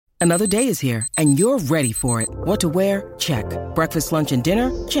Another day is here, and you're ready for it. What to wear? Check. Breakfast, lunch, and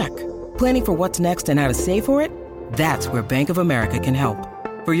dinner? Check. Planning for what's next and how to save for it? That's where Bank of America can help.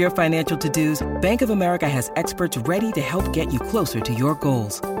 For your financial to-dos, Bank of America has experts ready to help get you closer to your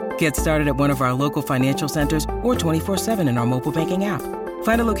goals. Get started at one of our local financial centers or 24/7 in our mobile banking app.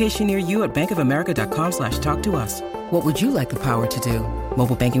 Find a location near you at bankofamerica.com/talktous. What would you like the power to do?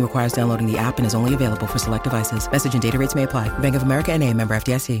 Mobile banking requires downloading the app and is only available for select devices. Message and data rates may apply. Bank of America N.A., member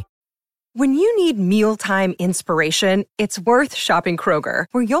FDIC. When you need mealtime inspiration, it's worth shopping Kroger,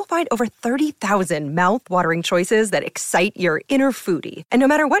 where you'll find over 30,000 mouth-watering choices that excite your inner foodie. And no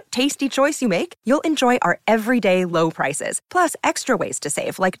matter what tasty choice you make, you'll enjoy our everyday low prices, plus extra ways to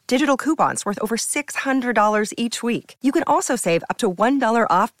save, like digital coupons worth over $600 each week. You can also save up to $1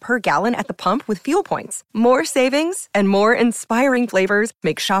 off per gallon at the pump with fuel points. More savings and more inspiring flavors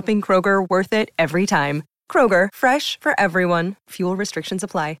make shopping Kroger worth it every time. Kroger, fresh for everyone. Fuel restrictions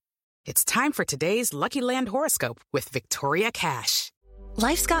apply. It's time for today's Lucky Land horoscope with Victoria Cash.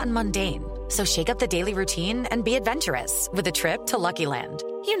 Life's gotten mundane, so shake up the daily routine and be adventurous with a trip to Lucky Land.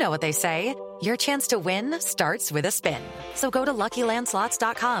 You know what they say, your chance to win starts with a spin. So go to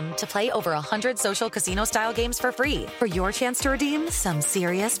LuckyLandSlots.com to play over 100 social casino-style games for free for your chance to redeem some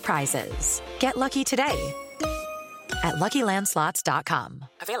serious prizes. Get lucky today at LuckyLandSlots.com.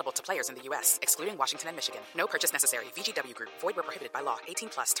 Available to players in the U.S., excluding Washington and Michigan. No purchase necessary. VGW Group. Void where prohibited by law.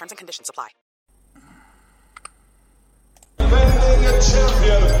 18+. Terms and conditions apply. Defending a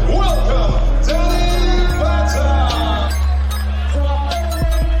champion, welcome, Danny Batten!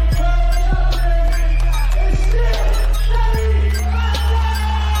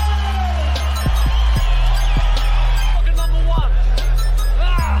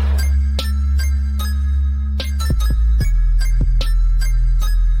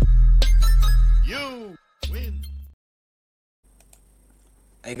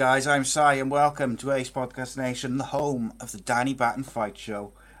 Hey guys, I'm Sai and welcome to Ace Podcast Nation, the home of the Batten Fight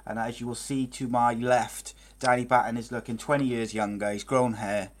Show. And as you will see to my left, Danny Batten is looking 20 years younger. He's grown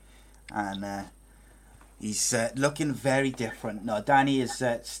hair and he's looking very different. No, Danny is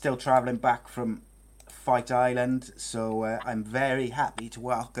still travelling back from Fight Island, so I'm very happy to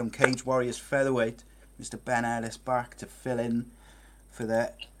welcome Cage Warriors featherweight Mr. Ben Ellis back to fill in for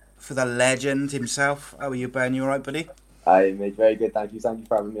the legend himself. How are you, Ben? You alright, buddy? Hi, mate. Very good. Thank you for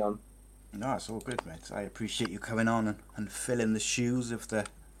having me on. No, it's all good, mate. I appreciate you coming on and filling the shoes of the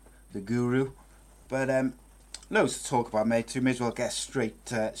guru. But loads to talk about, mate. So we may as well get straight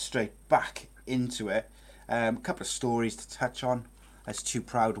back into it. A couple of stories to touch on. As two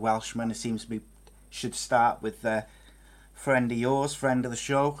proud Welshmen, it seems we should start with friend of yours, friend of the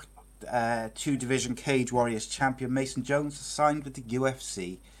show, two-division Cage Warriors champion Mason Jones signed with the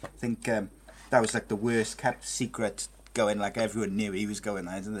UFC. I think that was like the worst kept secret going. Like everyone knew he was going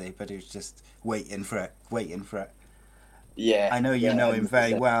there, didn't they? But he was just waiting for it. Yeah. I know you know him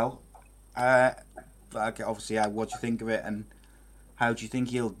very well. But obviously, what do you think of it, and how do you think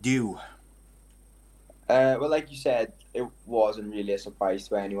he'll do? Well, like you said, it wasn't really a surprise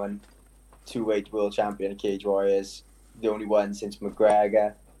to anyone. Two-weight world champion of Cage Warriors, the only one since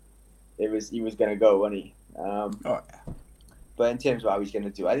McGregor. He was going to go, wasn't he? Yeah. But in terms of how he's going to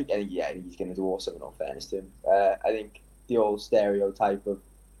do, I think he's going to do awesome, in all fairness to him. I think the old stereotype of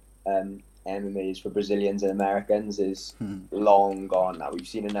MMA is for Brazilians and Americans is long gone now. We've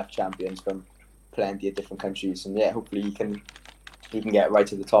seen enough champions from plenty of different countries, and yeah, hopefully he can get right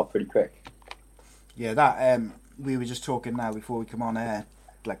to the top pretty quick. Yeah, that we were just talking now before we come on air.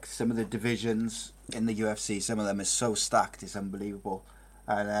 Like some of the divisions in the UFC, some of them are so stacked, it's unbelievable.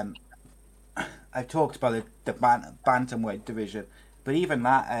 And I've talked about the bantamweight division, but even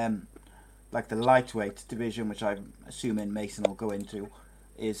that, like the lightweight division, which I'm assuming Mason will go into,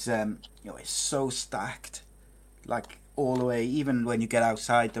 is it's so stacked, like all the way. Even when you get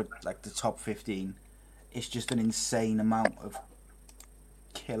outside the top 15, it's just an insane amount of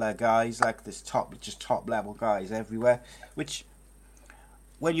killer guys. Like there's top level guys everywhere. Which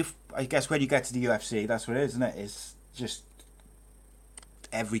when you get to the UFC, that's what it is, isn't it? It's just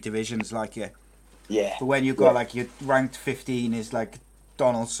every division's like it. Yeah. But when you've got like your ranked 15 is like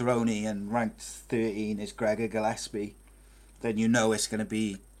Donald Cerrone and ranked 13 is Gregor Gillespie, then you know it's going to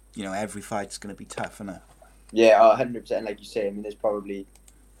be, every fight's going to be tough, isn't it? Yeah, 100%. Like you say, I mean, there's probably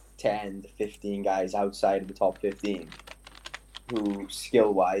 10 to 15 guys outside of the top 15 who,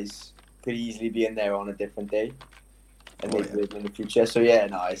 skill-wise, could easily be in there on a different day and maybe in the future. So yeah,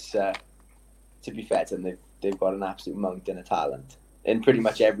 no, it's to be fair to them, they've got an absolute mountain of talent in pretty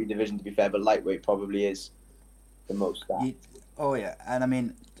much every division, to be fair, but lightweight probably is the most stacked. Oh yeah, and I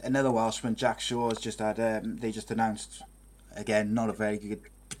mean, another Welshman, Jack Shaw's just had, they just announced, again, not a very good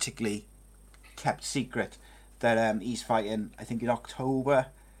particularly kept secret that he's fighting, I think, in October.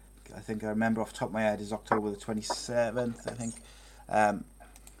 I think I remember off the top of my head is October the 27th, I think.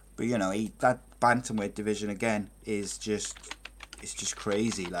 But you know, that bantamweight division again is just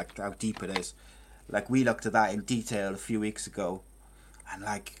crazy, like how deep it is. Like we looked at that in detail a few weeks ago, and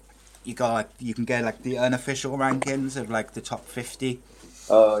like you can get like the unofficial rankings of like the top 50.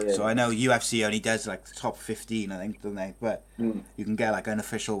 Oh yeah. So I know UFC only does like the top 15, I think, don't they? But you can get like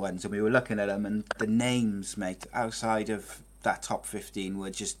unofficial ones, and we were looking at them, and the names, mate, outside of that top 15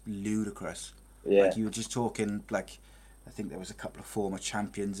 were just ludicrous. Yeah. Like you were just talking like, I think there was a couple of former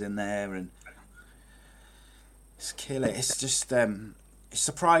champions in there, and it's killer. It's just it's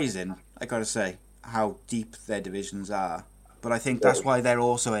surprising, I gotta say, how deep their divisions are. But I think that's why they're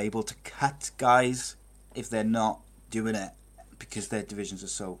also able to cut guys if they're not doing it, because their divisions are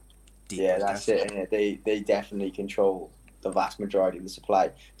so deep. Yeah, that's it. And they definitely control the vast majority of the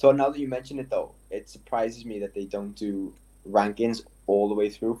supply. So now that you mention it, though, it surprises me that they don't do rankings all the way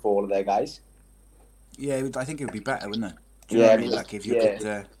through for all of their guys. Yeah, I think it would be better, wouldn't it? Do you know what I mean? Like if you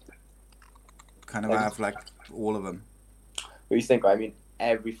could kind of have like all of them. What do you think? I mean,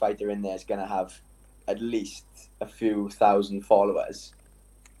 every fighter in there is going to have at least a few thousand followers.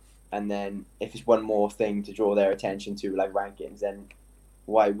 And then if it's one more thing to draw their attention to, like rankings, then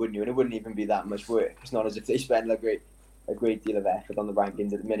why wouldn't you? And it wouldn't even be that much work. It's not as if they spend a great deal of effort on the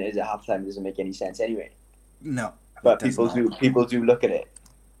rankings at the minute. Is it halftime? It doesn't make any sense anyway. No. But people do look at it.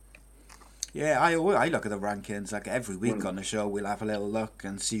 Yeah, I look at the rankings like every week on the show. We'll have a little look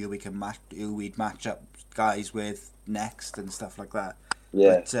and see who we'd match up guys with next and stuff like that.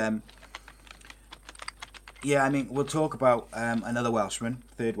 Yeah. But yeah, I mean, we'll talk about another Welshman,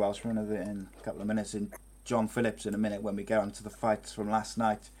 third Welshman, in a couple of minutes, in John Phillips in a minute when we get onto the fights from last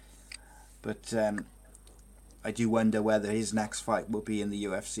night. But I do wonder whether his next fight will be in the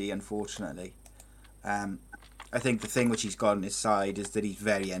UFC, unfortunately. I think the thing which he's got on his side is that he's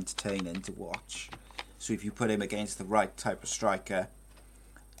very entertaining to watch. So if you put him against the right type of striker,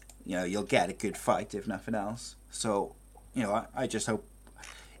 you know, you'll get a good fight, if nothing else. So, you know, I just hope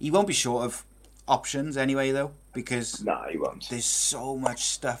he won't be short of options anyway, though, because he won't. There's so much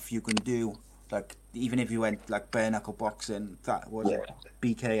stuff you can do. Like, even if you went like bare knuckle boxing, that was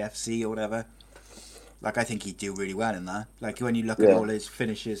BKFC or whatever. Like, I think he'd do really well in that. Like, when you look at all his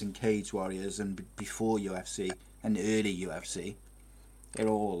finishes in Cage Warriors and before UFC and early UFC,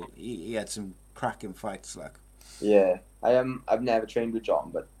 he had some cracking fights. Like, yeah, I've never trained with John,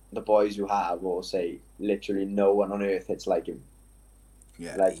 but the boys who have all say literally no one on earth hits like him.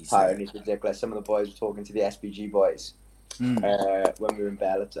 Yeah, like he's ridiculous. Some of the boys were talking to the SBG boys when we were in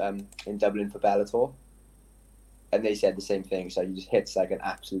Dublin for Bellator, and they said the same thing. So he just hits like an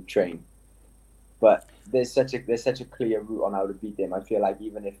absolute train. But there's such a clear route on how to beat him. I feel like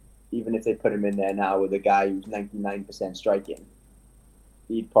even if they put him in there now with a guy who's 99% striking,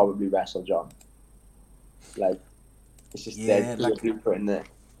 he'd probably wrestle John. Like, it's just dead blueprint in there.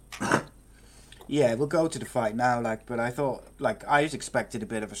 Yeah, we'll go to the fight now. Like, but I thought, like, I was expected a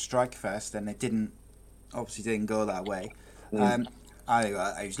bit of a strike fest, and it didn't go that way. I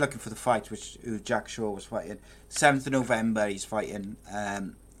was looking for the fight who Jack Shaw was fighting. 7th of November, he's fighting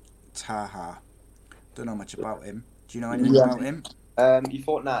Taha. Don't know much about him. Do you know anything about him? He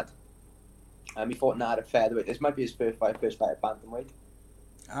fought Nad. He fought Nad at featherweight. This might be his first fight at bantamweight.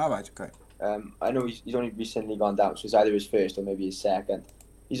 Oh, right, okay. I know he's only recently gone down, so it's either his first or maybe his second.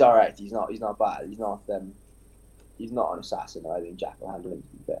 He's all right. He's not bad. He's not an assassin. I think Jack will handle him, to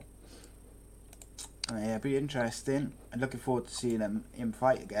be fair. Yeah, be interesting. I'm looking forward to seeing him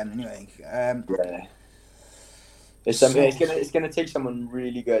fight again. Anyway, yeah. It's gonna take someone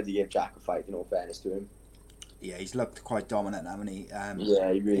really good to give Jack a fight. In all fairness to him. Yeah, he's looked quite dominant, hasn't he?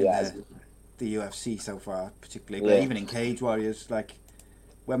 Yeah, he really has. The UFC so far, particularly, but even in Cage Warriors, like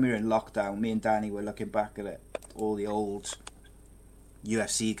when we were in lockdown, me and Danny were looking back at it, all the old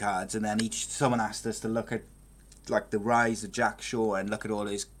UFC cards, and then someone asked us to look at like the rise of Jack Shaw and look at all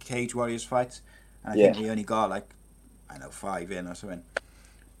his Cage Warriors fights, and I think we only got like 5 in or something,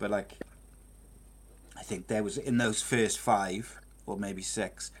 but like I think there was in those first 5 or maybe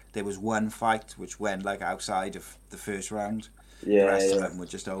 6 there was one fight which went like outside of the first round. The rest of them were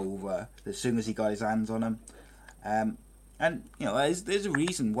just over as soon as he got his hands on them, and you know there's a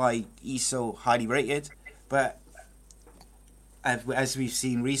reason why he's so highly rated, but as we've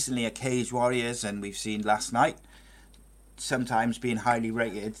seen recently at Cage Warriors and we've seen last night, sometimes being highly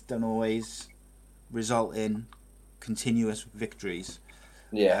rated don't always result in continuous victories.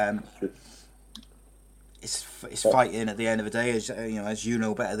 It's fighting at the end of the day, as you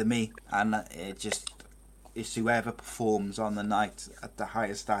know better than me, and it just it's whoever performs on the night at the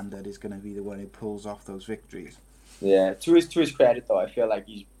highest standard is going to be the one who pulls off those victories. Yeah, to his credit though, I feel like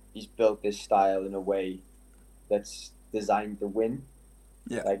he's built this style in a way that's designed to win.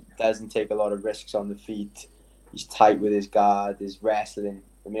 Yeah. Like, doesn't take a lot of risks on the feet. He's tight with his guard, his wrestling.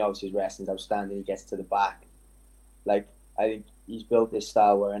 I mean, obviously his wrestling's outstanding. He gets to the back. Like, I think he's built this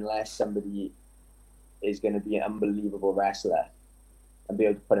style where unless somebody is going to be an unbelievable wrestler and be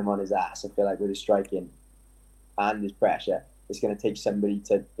able to put him on his ass, I feel like with his striking and his pressure, it's going to take somebody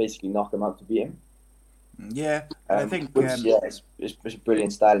to basically knock him out to beat him. Yeah, I think... it's a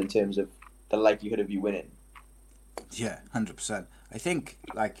brilliant style in terms of the likelihood of you winning. Yeah, 100%. I think,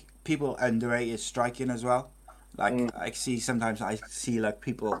 like, people underrate his striking as well. Like, I see, like,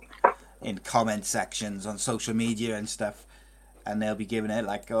 people in comment sections on social media and stuff, and they'll be giving it,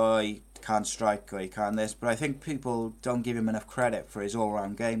 like, oh, he can't strike, or he can't this. But I think people don't give him enough credit for his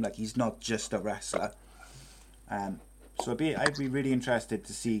all-round game. Like, he's not just a wrestler. So I'd be really interested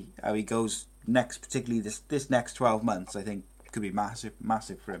to see how he goes next, particularly this next 12 months. I think could be massive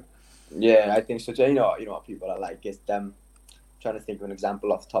for him. Yeah, I think so. You know what people are like. It's trying to think of an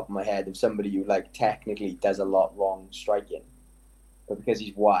example off the top of my head of somebody who, like, technically does a lot wrong striking, but because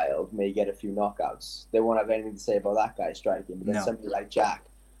he's wild, may get a few knockouts. They won't have anything to say about that guy striking. But then somebody like Jack,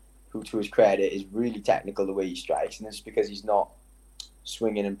 who to his credit is really technical the way he strikes, and it's because he's not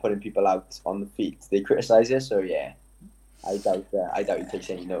swinging and putting people out on the feet. They criticise it, so yeah, I doubt he takes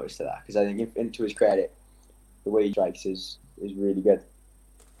any notice to that, because I think, to his credit, the way he strikes is really good.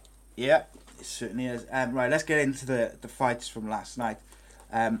 Yeah, it certainly is. Right, let's get into the fights from last night.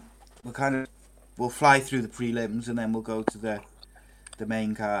 We'll fly through the prelims and then we'll go to the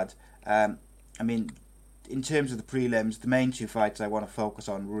main card. I mean, in terms of the prelims, the main two fights I want to focus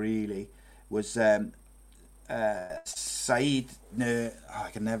on really was Said I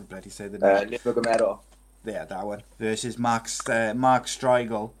can never bloody say the name. Nurmagomedov. Yeah, that one. Versus Mark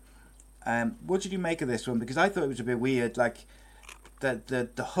Striegel. What did you make of this one? Because I thought it was a bit weird. Like,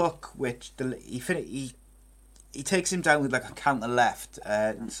 the hook, which he takes him down with like a counter left,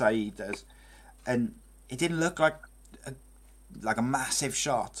 Said does, and it didn't look like a massive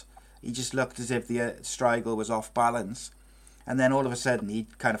shot. He just looked as if the Striegel was off balance, and then all of a sudden he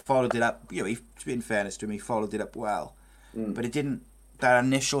kind of followed it up. You know, in fairness to him, he followed it up well, but it didn't. That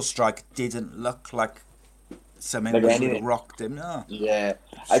initial strike didn't look like something that would have rocked him. No. Yeah,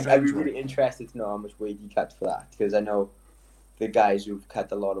 I'd be really interested to know how much weight he cut for that, because I know the guys who've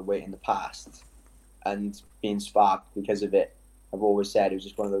cut a lot of weight in the past and been sparked because of it, I've always said it was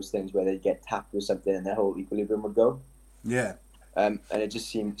just one of those things where they'd get tapped with something and their whole equilibrium would go. Yeah. And it just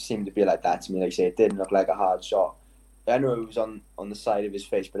seemed to be like that to me. Like I say, it didn't look like a hard shot. I know it was on the side of his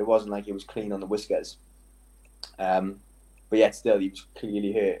face, but it wasn't like it was clean on the whiskers. But yet still, he was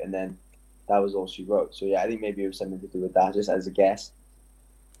clearly hurt, and then that was all she wrote. So yeah, I think maybe it was something to do with that, just as a guess.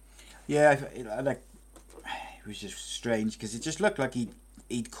 Yeah, it was just strange because it just looked like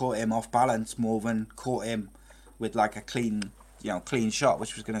he'd caught him off balance more than caught him with like a clean shot,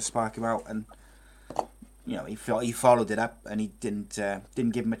 which was going to spark him out. And you know, he followed it up and he didn't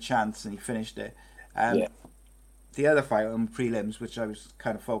give him a chance, and he finished it. The other fight on prelims, which I was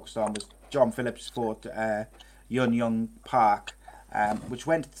kind of focused on, was John Phillips fought Yun Young Park, which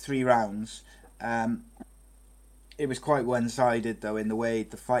went 3 rounds. It was quite one-sided, though, in the way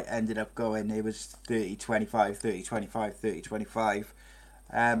the fight ended up going. It was 30-25, 30-25,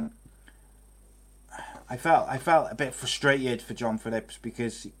 30-25. I felt a bit frustrated for John Phillips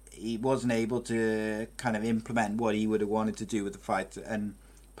because he wasn't able to kind of implement what he would have wanted to do with the fight, and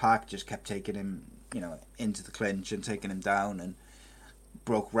Park just kept taking him, into the clinch and taking him down, and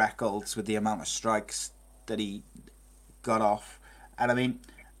broke records with the amount of strikes that he got off. And I mean,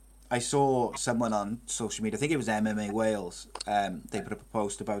 I saw someone on social media, I think it was MMA Wales, they put up a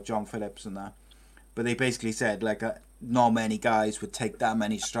post about John Phillips and that, but they basically said like not many guys would take that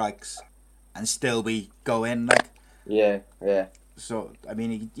many strikes and still be going like. Yeah. So I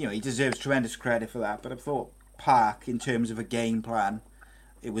mean, he deserves tremendous credit for that. But I thought Park, in terms of a game plan,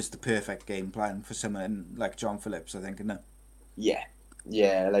 it was the perfect game plan for someone like John Phillips, I think, isn't it?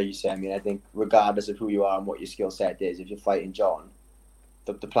 Yeah, like you say. I mean, I think regardless of who you are and what your skill set is, if you're fighting John,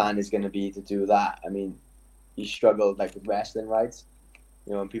 the plan is going to be to do that. I mean, he struggled like with wrestling, right?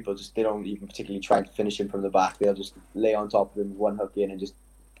 And people they don't even particularly try to finish him from the back. They'll just lay on top of him with one hook in and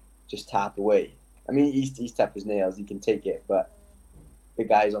just tap away. I mean, he's tough as nails. He can take it, but the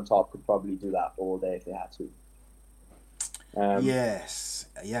guys on top could probably do that all day if they had to. Yes.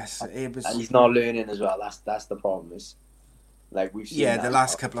 It was, and he's not learning as well. That's the problem. Is like we've seen. Yeah, the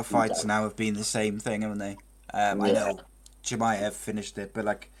last couple of fights now have been the same thing, haven't they? I know Chimaev finished it, but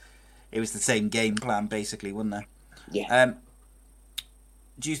like it was the same game plan basically, wasn't it? Yeah.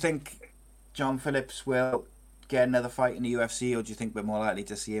 Do you think John Phillips will get another fight in the UFC, or do you think we're more likely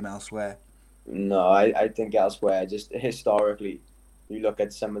to see him elsewhere? No, I think elsewhere. Just historically, you look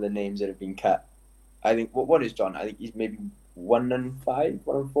at some of the names that have been cut. I think what is John? I think he's maybe 1-5,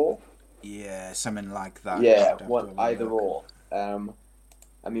 1-4. Yeah, something like that. Yeah, either or.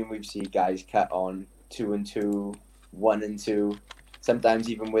 I mean, we've seen guys cut on 2-2, 1-2, sometimes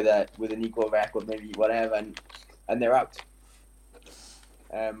even with an equal record, maybe whatever, and they're out.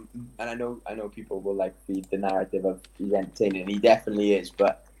 And I know people will like feed the narrative of he's entertaining, and he definitely is.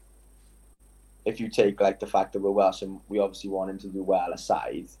 But if you take like the fact that we're Welsh and we obviously want him to do well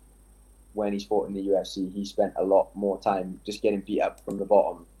aside, when he's fought in the UFC, he spent a lot more time just getting beat up from the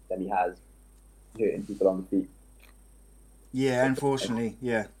bottom than he has hurting people on the feet. Yeah, unfortunately,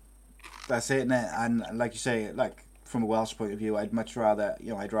 yeah, that's it, isn't it? And like you say, like from a Welsh point of view, I'd much rather,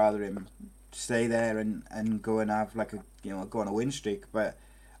 I'd rather him stay there and go and have like go on a win streak. But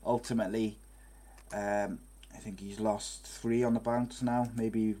ultimately, I think he's lost 3 on the bounce now,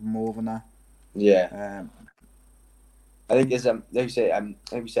 maybe more than that. Yeah. I think there's like you say,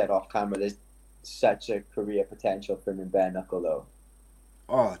 like we said off camera, there's such a career potential for him in bare knuckle though.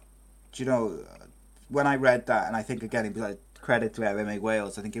 Oh, do you know, when I read that, and I think again it was like credit to MMA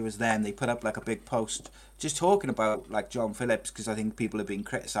Wales, I think it was them, they put up like a big post just talking about like John Phillips, because I think people have been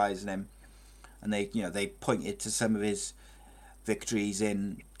criticising him, and they pointed to some of his victories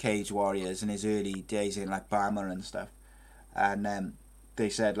in Cage Warriors and his early days in like Bama and stuff, and they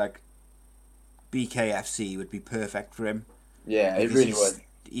said like BKFC would be perfect for him. Yeah, it really would.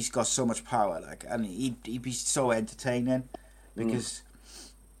 He's got so much power, like, and he'd be so entertaining because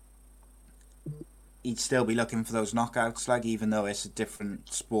he'd still be looking for those knockouts, like, even though it's a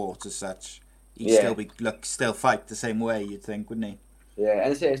different sport as such, he'd still fight the same way, you'd think, wouldn't he? Yeah,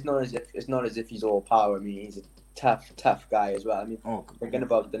 and it's not as if he's all power. I mean, he's a tough guy as well. I mean, thinking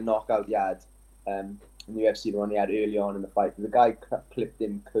about the knockout he had in the UFC, the one he had early on in the fight, the guy clipped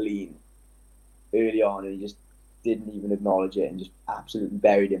him clean early on, and he just didn't even acknowledge it and just absolutely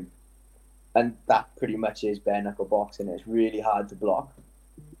buried him. And that pretty much is bare knuckle boxing. It's really hard to block.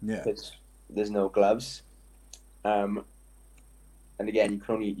 Yeah. Because there's no gloves. And again, you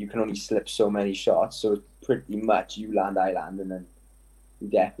can only slip so many shots, so it's pretty much you land, I land, and then you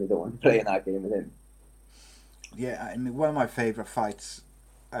definitely don't want to play in that game with him. Yeah, I mean, one of my favourite fights,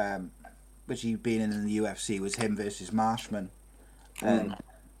 which he'd been in the UFC, was him versus Marshman.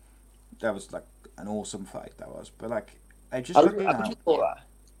 That was like an awesome fight, that was. But like, I just looking at it. Oh,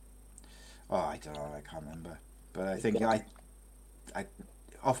 I don't know, I can't remember. But I think I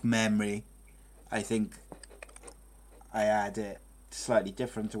off memory, I think I had it slightly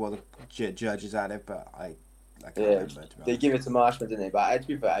different to what the judges had it, but I can't remember. They give it to Marshman, didn't they? But to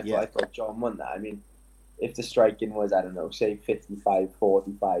be fair, I thought John won that. I mean, if the striking was, I don't know, say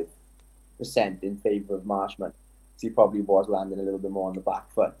 55-45% in favour of Marshman, he probably was landing a little bit more on the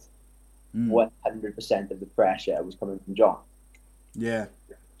back foot. 100% of the pressure was coming from John. Yeah.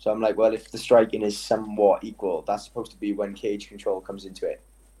 So I'm like, well, if the striking is somewhat equal, that's supposed to be when cage control comes into it.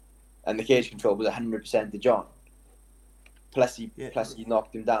 And the cage control was 100% to John. Plus he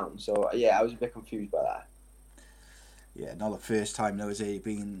knocked him down. So yeah, I was a bit confused by that. Yeah, not the first time though, is he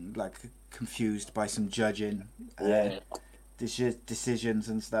being like confused by some judging decisions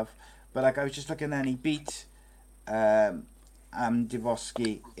and stuff. But like, I was just looking, and he beat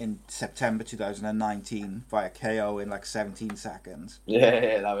Divosky in September 2019 via KO in like 17 seconds.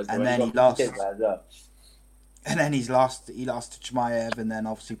 Yeah, that was. And then he lost. And then he lost to Chimaev, and then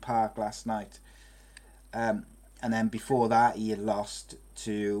obviously Park last night. And then before that, he had lost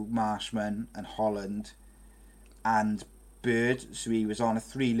to Marshman and Holland and Bird. So he was on a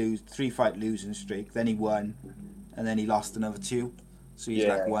three fight losing streak. Then he won, and then he lost another 2. So he's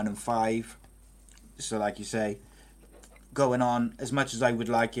like 1-5. So like you say, going on, as much as I would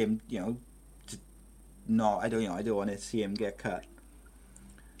like him, I don't want to see him get cut.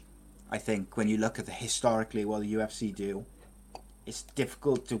 I think when you look at historically what the UFC do, it's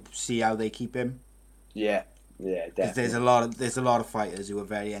difficult to see how they keep him. Yeah, definitely. There's a lot of fighters who are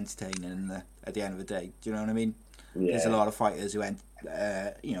very entertaining at the end of the day. Do you know what I mean? Yeah. There's a lot of fighters who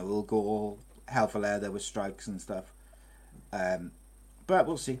will go all hell for leather with strikes and stuff. But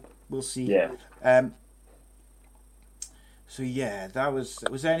we'll see. Yeah. So yeah, that was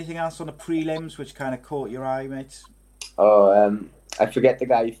there anything else on the prelims which kind of caught your eye, mate? I forget the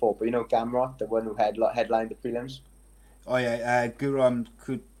guy he fought, but Gamrot, the one who headlined the prelims. Oh yeah, Guram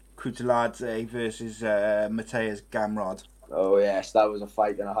Kutaladze versus Mateus Gamrot. Oh yes, that was a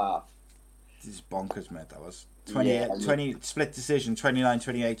fight and a half. This is bonkers, mate. That was 20 split decision,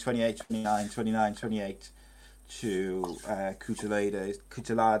 29-28, 28-29, 29-28 to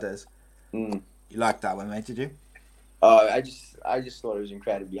Cutelades. You liked that one, mate, did you? I just thought it was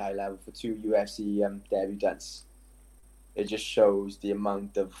incredibly high level for two UFC debutants. It just shows the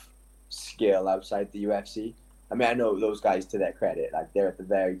amount of skill outside the UFC. I mean, I know those guys, to their credit, like they're at the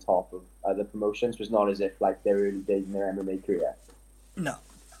very top of other promotions. It's not as if like they're early days in their MMA career. No.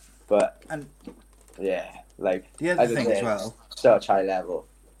 But and yeah, like the other thing as well, such high level.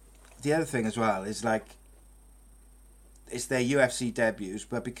 The other thing as well is like it's their UFC debuts,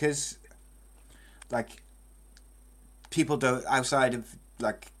 but because like people don't outside of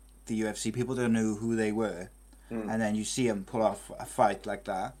like the UFC, people don't know who they were, and then you see them pull off a fight like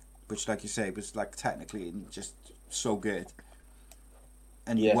that, which, like you say, was like technically just so good,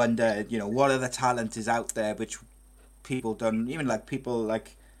 and you wonder, you know, what other talent is out there which people don't, even like people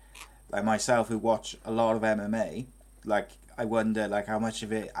like myself who watch a lot of MMA, like I wonder like how much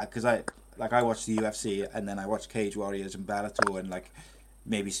of it, because I watch the UFC and then I watch Cage Warriors and Bellator and like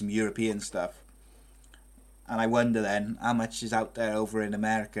maybe some European stuff, and I wonder then how much is out there over in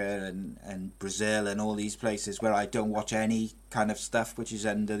America and Brazil and all these places where I don't watch any kind of stuff which is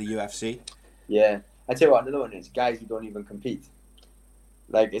under the UFC. Yeah, I tell you what, another one is guys who don't even compete.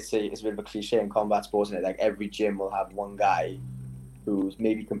 Like it's a bit of a cliche in combat sports, isn't it? Like every gym will have one guy who's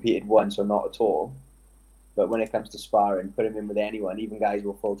maybe competed once or not at all, but when it comes to sparring, put him in with anyone, even guys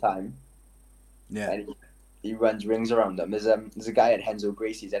who are full time. Yeah, and he runs rings around them. There's a guy at Renzo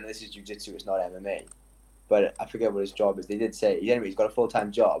Gracie's, and this is jiu-jitsu, it's not MMA, but I forget what his job is. They did say anyway, he's got a full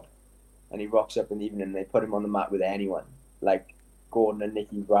time job, and he rocks up in the evening and they put him on the mat with anyone, like Gordon and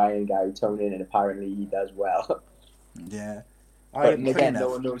Nicky Bryan, Gary Tonin, and apparently he does well. Yeah. But again, no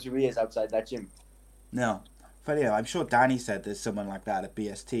one knows who he is outside that gym. No. But yeah, I'm sure Danny said there's someone like that at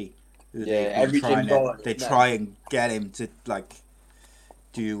BST. Yeah, every gym they try and get him to like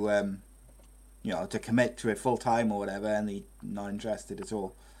do, you know, to commit to it full time or whatever, and he's not interested at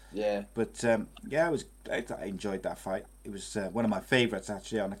all. Yeah. But yeah, I enjoyed that fight. It was one of my favourites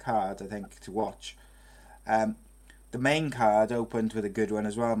actually on the card, I think, to watch. The main card opened with a good one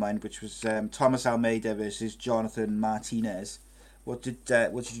as well, mind, which was Thomas Almeida versus Jonathan Martinez. What did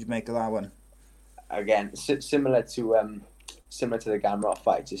you make of that one? Again, similar to the Gamrot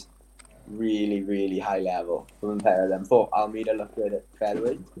fight, just really, really high level from the pair of them. Thought Almeida looked good at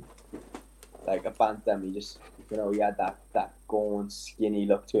featherweight, like a phantom. He just, you know, he had that gaunt, skinny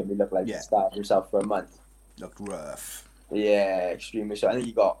look to him. He looked like he starved himself for a month. Looked rough. Yeah, extremely so. I think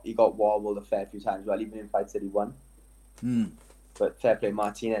he got wobbled a fair few times, well, even in fights that he won. But fair play,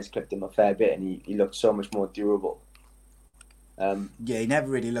 Martinez clipped him a fair bit, and he looked so much more durable. Yeah, he never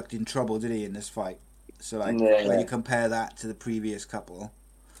really looked in trouble, did he, in this fight? So, like, when you compare that to the previous couple...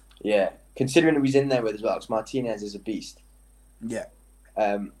 Yeah, considering who he's in there with as well, because Martinez is a beast. Yeah.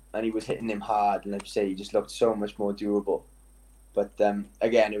 And he was hitting him hard, and like you say, he just looked so much more durable. But,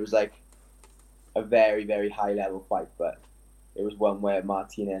 again, it was like a very, very high-level fight, but it was one where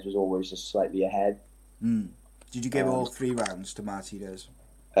Martinez was always just slightly ahead. Did you give all 3 rounds to Martinez?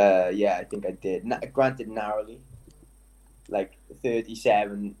 Yeah, I think I did. Granted, narrowly. Like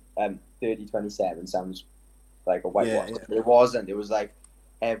 30-27 sounds like a whitewash. Yeah. But it wasn't. It was like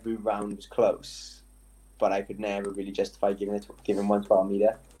every round was close, but I could never really justify giving one to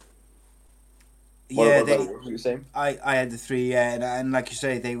Almeida. Yeah, what were you saying? I had the 3, and like you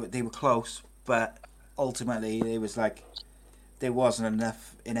say, they were close, but ultimately it was like there wasn't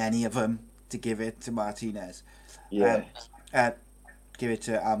enough in any of them to give it to Martinez. Yeah. Give it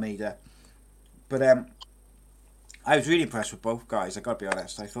to Almeida. But I was really impressed with both guys, I got to be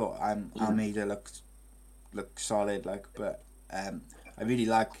honest. I thought Almeida looked solid, like, but I really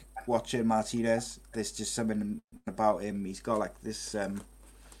like watching Martinez. There's just something about him. He's got like this,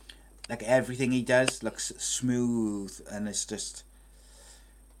 like everything he does looks smooth, and it's just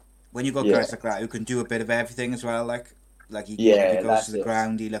when you got guys like that who can do a bit of everything as well, like he goes to the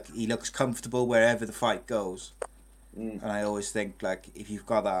ground. He looks comfortable wherever the fight goes, and I always think like if you've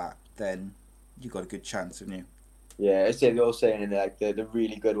got that, then you got a good chance, haven't you? Yeah, I say they're all saying like the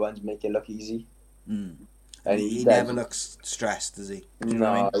really good ones make it look easy. And he never looks stressed, does he? Do you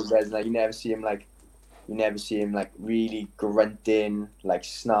know what I mean? He doesn't. Like, you never see him like really grunting, like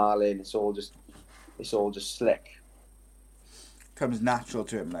snarling. It's all just slick. Comes natural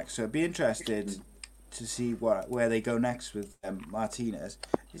to him, like. So I'd be interested to see where they go next with Martinez.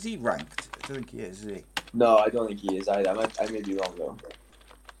 Is he ranked? I don't think he is he? No, I don't think he is either. I may be wrong though.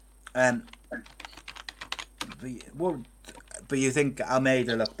 But you think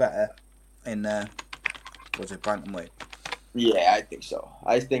Almeida looked better in was it bantamweight? Yeah, I think so.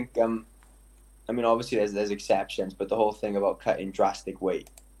 I think I mean, obviously there's exceptions, but the whole thing about cutting drastic weight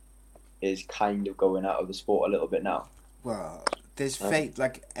is kind of going out of the sport a little bit now. Well, there's fate,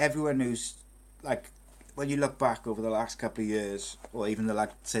 like everyone who's, like, when you look back over the last couple of years, or even the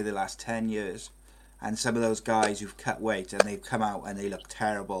last 10 years, and some of those guys who've cut weight and they've come out and they look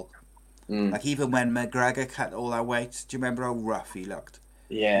terrible. Like even when McGregor cut all that weight, do you remember how rough he looked?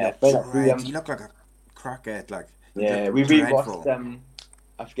 Yeah, he looked like a crackhead. Like, yeah, we rewatched.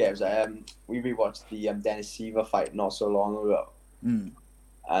 I forget. It was we rewatched the Dennis Seaver fight not so long ago,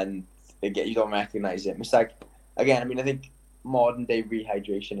 and again, you don't recognize him. It's like, again, I mean, I think modern day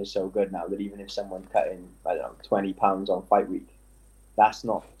rehydration is so good now that even if someone's cutting, I don't know, 20 pounds on fight week, that's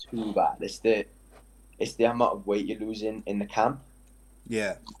not too bad. It's the amount of weight you're losing in the camp.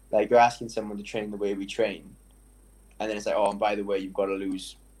 Yeah. Like, you're asking someone to train the way we train, and then it's like, oh, and by the way, you've got to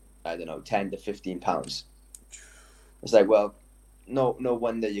lose, I don't know, 10 to 15 pounds. It's like, well, no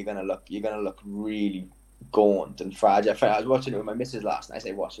wonder you're gonna look really gaunt and fragile. I was watching it with my missus last night.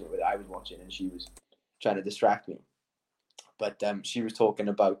 I was watching, and she was trying to distract me. But she was talking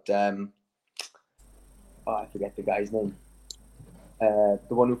about I forget the guy's name. The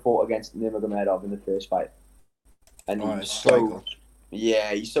one who fought against Nurmagomedov in the first fight, and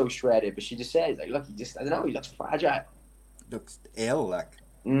he's so shredded. But she just said, like, look, I don't know, he looks fragile. Looks ill, like.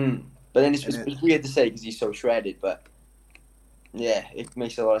 But then it's weird to say because he's so shredded, but yeah, it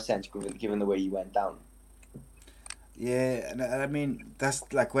makes a lot of sense given the way he went down. Yeah, and I mean, that's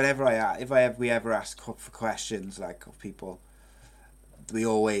like whenever we ever ask for questions, like, of people, we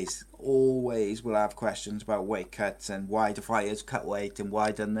always will have questions about weight cuts and why do fighters cut weight and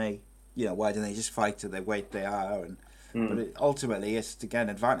why don't they just fight at the weight they are, and but ultimately it's again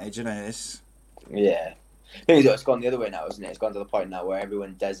advantage, isn't it? Yeah, I think it's gone the other way now, isn't it? It's gone to the point now where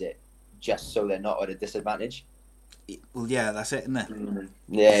everyone does it just so they're not at a disadvantage. Well, yeah, that's it, isn't it?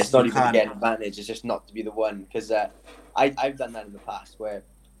 Yeah, it's not even to get an advantage, it's just not to be the one. Because I've done that in the past where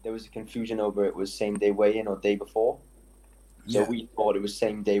there was a confusion over it was same day weigh-in or day before. So we thought it was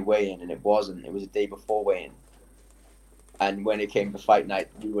same day weigh-in, and it wasn't. It was a day before weigh-in. And when it came to fight night,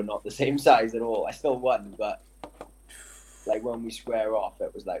 we were not the same size at all. I still won, but like when we square off,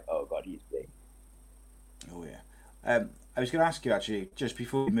 it was like, oh God, he's big. Oh yeah. I was going to ask you actually, just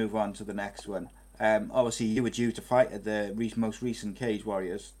before we move on to the next one. Obviously, you were due to fight at the most recent Cage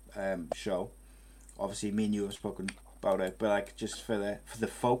Warriors show. Obviously, me and you have spoken about it, but like just for the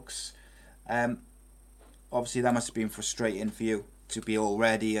folks, obviously that must have been frustrating for you to be all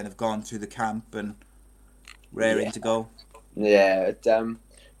ready and have gone through the camp and raring to go. Yeah,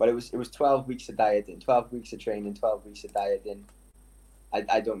 but it was 12 weeks of dieting, 12 weeks of training, 12 weeks of dieting.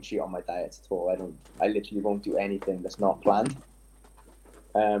 I don't cheat on my diets at all. I literally won't do anything that's not planned.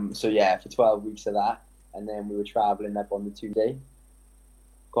 So yeah, for 12 weeks of that, and then we were traveling up on the Tuesday.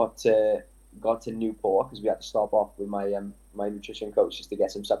 Got to Newport because we had to stop off with my my nutrition coach just to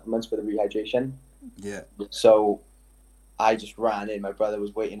get some supplements for the rehydration. Yeah. So I just ran in. My brother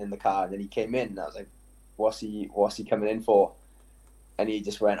was waiting in the car, and then he came in, and I was like, "What's he coming in for?" And he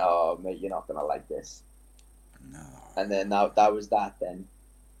just went, "Oh mate, you're not gonna like this." No. And then that was that then.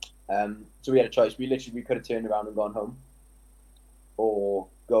 So we had a choice. We could have turned around and gone home, or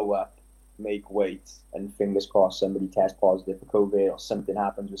go up, make weight, and fingers crossed somebody tests positive for COVID or something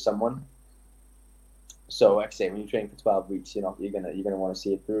happens with someone. So like I say, when you train for 12 weeks, you're gonna want to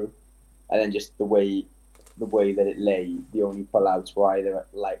see it through. And then just the way that it lay, the only pullouts were either at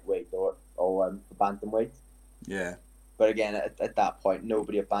lightweight or for bantamweight. Yeah. But again, at that point,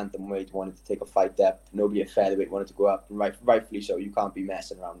 nobody at bantamweight wanted to take a fight up. Nobody at featherweight wanted to go up, and rightfully so. You can't be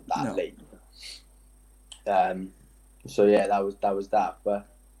messing around that late. So yeah, that was that. But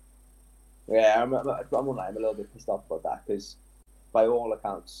yeah, I'm a little bit pissed off about that because, by all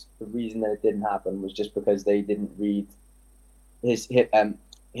accounts, the reason that it didn't happen was just because they didn't read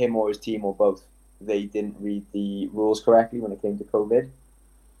him or his team or both. They didn't read the rules correctly when it came to COVID.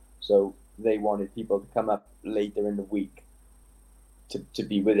 So they wanted people to come up later in the week to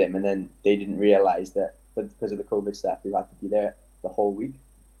be with him, and then they didn't realize that because of the COVID stuff, you had to be there the whole week.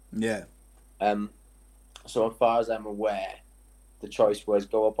 Yeah. So as far as I'm aware, the choice was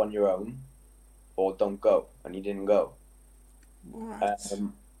go up on your own or don't go, and he didn't go.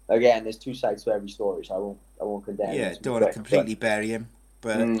 Again, there's two sides to every story, so I won't condemn. Yeah, don't want to completely bury him,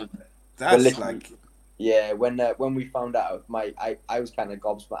 but that's like. Yeah, when we found out, I was kind of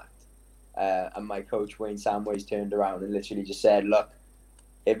gobsmacked, and my coach Wayne Samways turned around and literally just said, "Look,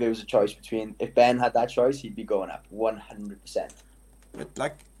 if it was a choice if Ben had that choice, he'd be going up 100%." But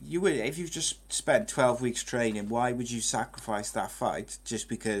like if you've just spent 12 weeks training, why would you sacrifice that fight just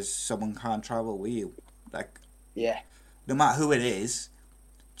because someone can't travel with you? Like, yeah, no matter who it is,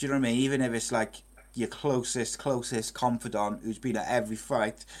 Do you know what I mean? Even if it's like your closest confidant who's been at every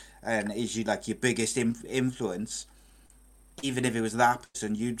fight and is you like your biggest influence, even if it was that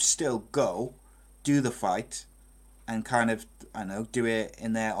person, you'd still go do the fight and kind of, I don't know, do it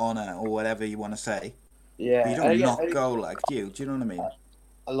in their honour or whatever you want to say. Yeah. But you don't not go like you. Do you know what I mean?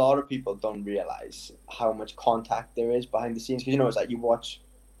 A lot of people don't realise how much contact there is behind the scenes. Because, you know, it's like you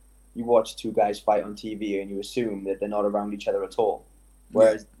watch two guys fight on TV and you assume that they're not around each other at all.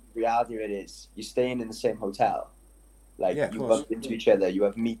 Whereas the reality of it is you're staying in the same hotel. Like, you bump into each other, you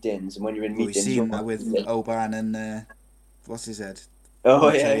have meetings, and when you're in meetings... We've seen that with Oban and, what's his head? Oh,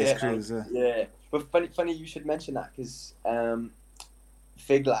 yeah. But funny you should mention that, because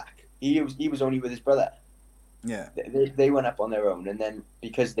Figlak, he was only with his brother. Yeah. They went up on their own, and then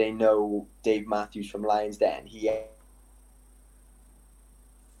because they know Dave Matthews from Lions Den,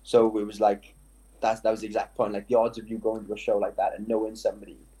 so it was like that was the exact point. Like, the odds of you going to a show like that and knowing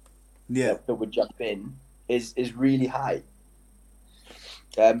somebody that would jump in is really high.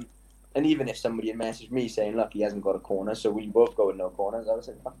 And even if somebody had messaged me saying, look, he hasn't got a corner, so we both go with no corners, I was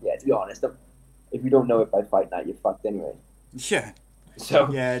like, fuck yeah, to be honest, if you don't know it by fight night, you're fucked anyway. Yeah.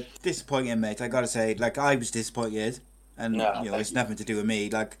 So yeah, disappointing, mate. I gotta say, like, I was disappointed, and it's nothing to do with me.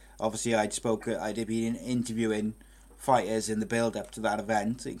 Like, obviously, I'd been interviewing fighters in the build up to that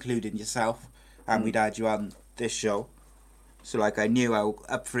event, including yourself, and we'd had you on this show. So, like, I knew how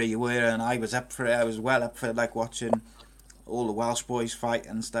up for it you were, and I was up for it. I was well up for, like, watching all the Welsh boys fight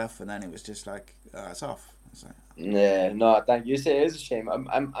and stuff, and then it was just like, it's off. Like, yeah, no, thank you. It is a shame. I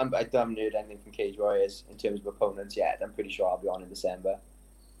haven't heard anything from Cage Warriors in terms of opponents yet. I'm pretty sure I'll be on in December.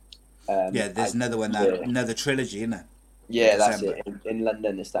 There's another one, another trilogy, isn't there? Yeah, that's it, in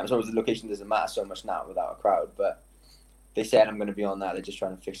London this time. So the location doesn't matter so much now without a crowd, but they said I'm going to be on that. They're just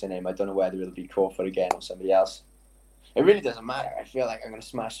trying to fix the name. I don't know whether it'll be Crawford again or somebody else. It really doesn't matter. I feel like I'm going to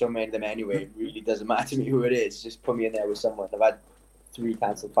smash so many of them anyway. It really doesn't matter to me who it is. Just put me in there with someone. I've had 3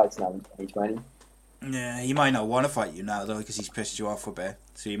 cancelled fights now in 2020. Yeah, he might not want to fight you now, though, because he's pissed you off a bit.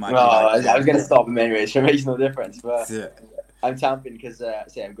 So you might. I was going to stop him anyway, so it makes no difference. But I'm champing because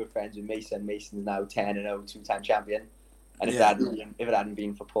I'm good friends with Mason. Mason's now 10-0, 2-time champion. And if it hadn't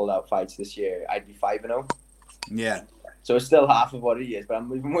been for pulled out fights this year, I'd be 5-0. Yeah. So it's still half of what he is, but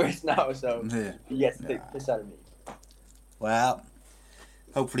I'm even worse now. So he gets to take the piss out of me. Well,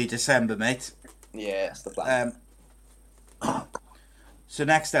 hopefully December, mate. Yeah, that's the plan. So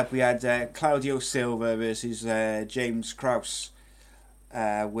next up we had Claudio Silva versus James Krause,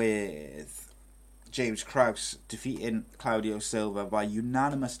 with James Krause defeating Claudio Silva by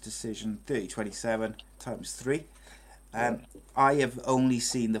unanimous decision, 30-27 times 3. I have only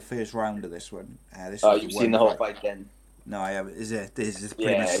seen the first round of this one. You've seen the whole fight then? No, I haven't. Is it? This is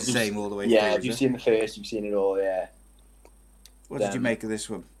pretty much the same all the way through. Yeah, if you've seen the first, you've seen it all, yeah. What did you make of this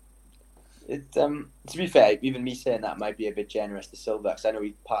one? To be fair, even me saying that might be a bit generous to Silva, because I know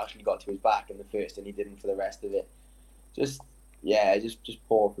he partially got to his back in the first and he didn't for the rest of it. Just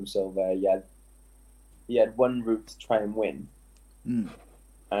poor from Silva. He had one route to try and win,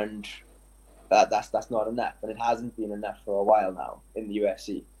 and that's not enough, and it hasn't been enough for a while now in the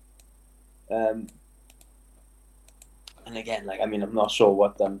UFC. And again, I'm not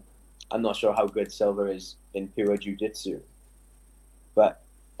sure how good Silva is in pure jiu-jitsu, but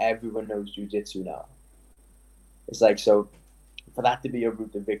everyone knows jiu-jitsu now. It's like, so for that to be a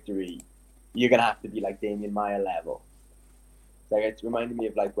route to victory, you're gonna have to be like Damian Maia level. Like, it reminded me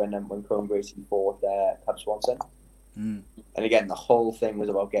of like when Chrome Gracie fought Cub Swanson. And again, the whole thing was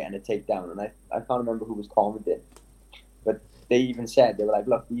about getting a takedown, and I can't remember who was commenting, but they even said, they were like,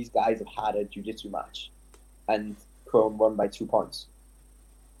 look, these guys have had a jiu-jitsu match and Chrome won by 2 points.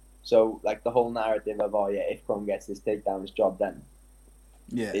 So like the whole narrative of, oh yeah, if Chrome gets this takedown, it's job done,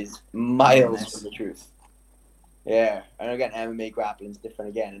 is miles from the truth. Yeah, and again, MMA grappling is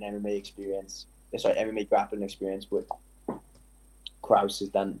different again, and MMA grappling experience with Krause has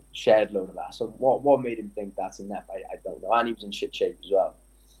done shared load of that. So what made him think that's enough? I don't know. And he was in shit shape as well.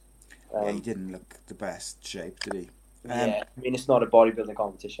 He didn't look the best shape, did he? I mean, it's not a bodybuilding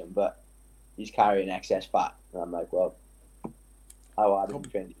competition, but he's carrying excess fat, and I'm like, well, how hard have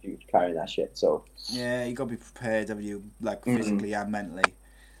you trained if you're carrying that shit? So yeah, you got to be prepared, have you, like physically and mentally,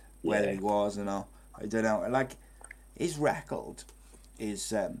 whether he was or not. I don't know. Like, his record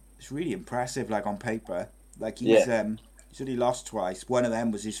is it's really impressive. Like, on paper, like he's only lost twice. One of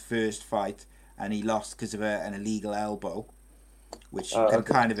them was his first fight, and he lost because of an illegal elbow, which you can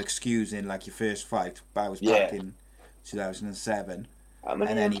kind of excuse in like your first fight. But I was back in 2007, and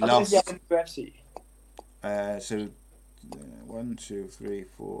then he lost. In the UFC? So 1, 2, 3,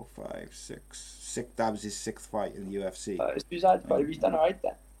 4, 5, 6. That was his 6th fight in the UFC. He's done alright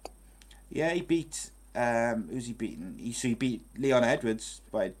then. Yeah, he beat. Who's he beaten? He beat Leon Edwards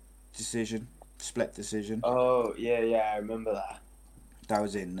by decision, split decision. Oh yeah, I remember that. That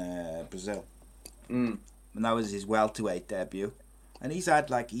was in Brazil, Mm. and that was his welterweight debut. And he's had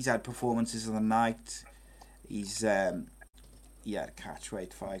performances of the night. He had a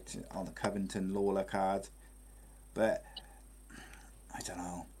catchweight fight on the Covington Lawler card, but I don't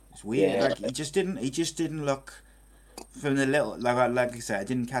know. It's weird. Yeah. Like he just didn't look. From the little, like I said, I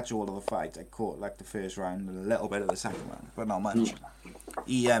didn't catch all of the fight. I caught like the first round and a little bit of the second round, but not much.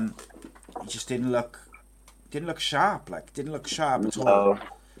 He just didn't look sharp. Like didn't look sharp at all.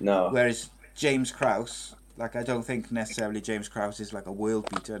 No. Whereas James Krause, like I don't think necessarily James Krause is like a world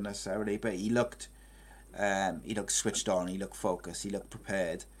beater necessarily, but he looked switched on. He looked focused. He looked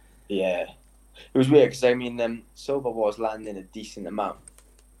prepared. Yeah, it was weird because I mean, Silva was landing a decent amount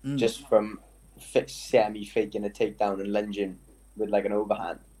just from semi-faking a takedown and lunging with like an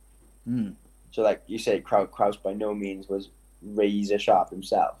overhand. So like you say, Krause by no means was razor sharp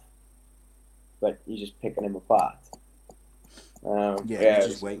himself, but he's just picking him apart. He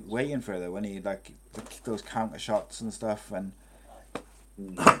was just waiting for it when he like those counter shots and stuff, and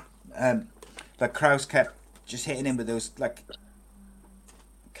like Krause kept just hitting him with those like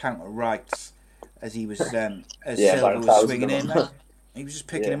counter rights as he was Silva was swinging in. Like, he was just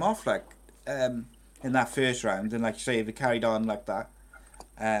picking him off like. In that first round, and like you say, if it carried on like that,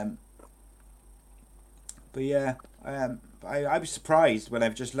 but yeah, I was surprised when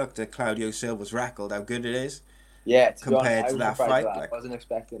I've just looked at Claudio Silva's record, how good it is. Yeah, compared to that fight, like, I wasn't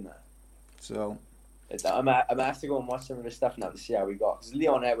expecting that. So, I'm gonna have to go and watch some of his stuff now to see how he got. Because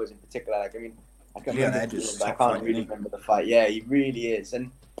Leon Edwards in particular, like I mean, I can't really remember the fight. Yeah, he really is,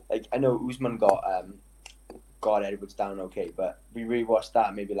 and like I know Usman got Edwards down okay, but we rewatched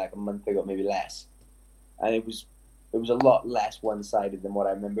that maybe like a month ago, maybe less, and it was a lot less one-sided than what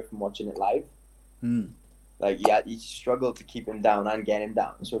I remember from watching it live. Like he struggled to keep him down and get him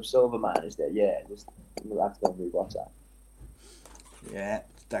down. So if Silverman is there, we'll have to go and rewatch that. Yeah,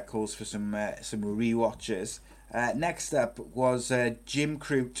 that calls for some rewatches. Next up was Jim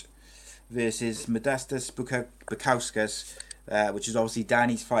Crute versus Modestas Bukauskas, which is obviously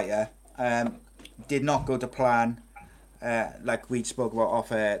Danny's fighter. Did not go to plan. Like we spoke about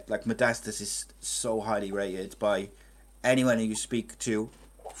off air, like Modestas is so highly rated by anyone who you speak to,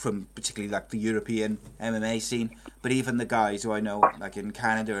 from particularly like the European MMA scene, but even the guys who I know, like in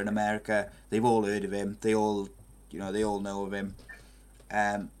Canada and America, they've all heard of him. They all know of him.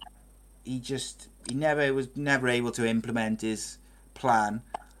 He was never able to implement his plan,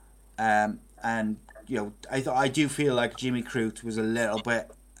 and I do feel like Jimmy Crute was a little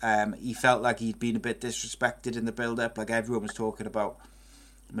bit. He felt like he'd been a bit disrespected in the build-up. Like everyone was talking about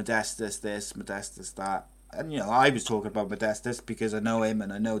Modestas this, Modestas that. And, I was talking about Modestas because I know him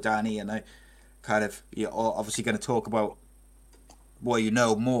and I know Danny, and I kind of, obviously going to talk about what you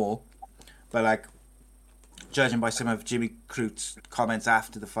know more. But, like, judging by some of Jimmy Crute's comments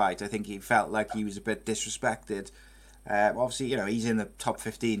after the fight, I think he felt like he was a bit disrespected. Obviously, he's in the top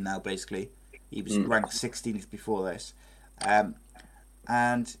 15 now, basically. He was ranked 16th before this.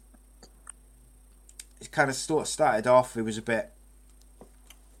 And it kind of started off, it was a bit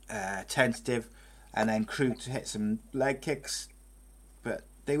tentative, and then Crute hit some leg kicks, but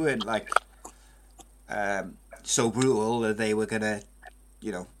they weren't like so brutal that they were gonna,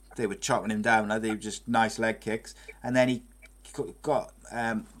 they were chopping him down. They were just nice leg kicks, and then he got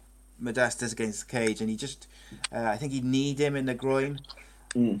Modestas against the cage, and he just, I think he kneed him in the groin.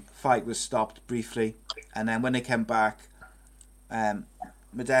 Fight was stopped briefly, and then when they came back,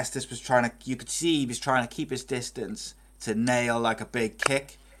 Modestas was you could see he was trying to keep his distance to nail like a big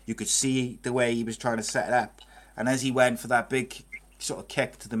kick. You could see the way he was trying to set it up, and as he went for that big sort of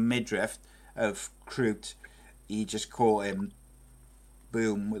kick to the midriff of Crute, he just caught him,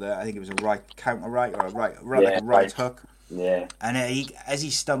 boom, with I think it was a right counter right or a right hook. Yeah. And as he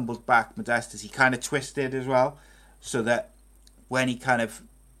stumbled back, Modestas, he kind of twisted as well, so that when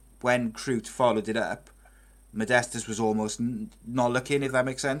Crute followed it up, Modestas was almost not looking, if that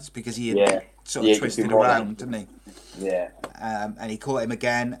makes sense, because he had sort of twisted around, didn't he? Yeah. And he caught him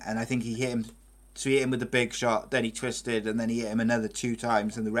again, and I think he hit him. So he hit him with a big shot, then he twisted, and then he hit him another 2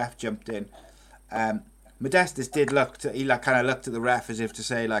 times, and the ref jumped in. Modestas did kind of looked at the ref as if to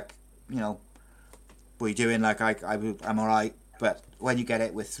say, like, what are you doing? Like, I'm all right. But when you get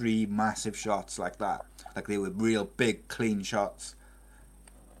it with 3 massive shots like that, like they were real big, clean shots,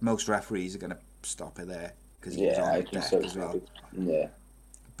 most referees are going to stop it there. Because he was on deck as well. Yeah.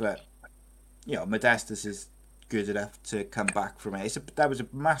 But, Modestas is good enough to come back from it. That was a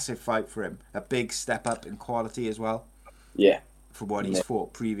massive fight for him. A big step up in quality as well. Yeah. from what he's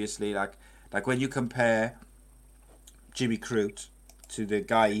fought previously. Like when you compare Jimmy Crute to the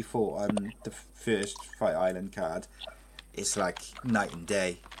guy he fought on the first Fight Island card, it's like night and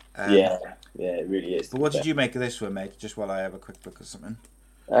day. Yeah, it really is. But what did you make of this one, mate? Just while I have a quick look at something.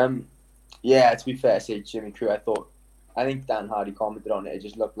 Yeah, to be fair, say Jimmy Crute, I think Dan Hardy commented on it. It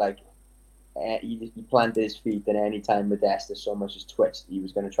just looked like he planted his feet, and any time Modesta so much as twitched, he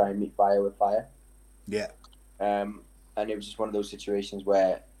was going to try and meet fire with fire. Yeah. And it was just one of those situations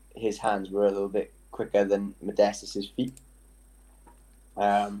where his hands were a little bit quicker than Modesta's feet.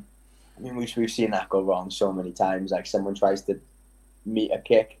 I mean, we've seen that go wrong so many times. Like someone tries to meet a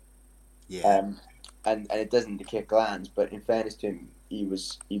kick, and it doesn't. The kick lands, but in fairness to him, he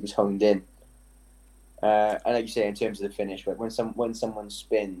was honed in. And like you say, in terms of the finish, like when someone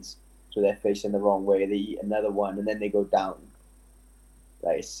spins so they're facing the wrong way, they eat another one and then they go down.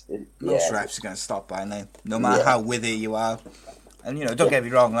 Like most reps are going to stop by now, no matter how witty you are. And don't get me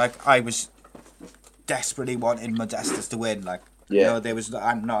wrong, like I was desperately wanting Modestas to win. Like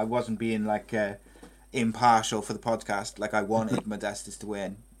I wasn't being like impartial for the podcast. Like I wanted Modestas to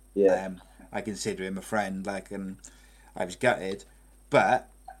win. Yeah. I consider him a friend. Like, and I was gutted, but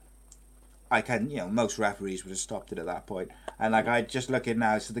I can, most referees would have stopped it at that point. And like I just look at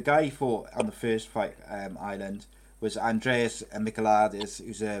now, so the guy he fought on the first Fight Island was Andreas Michailidis,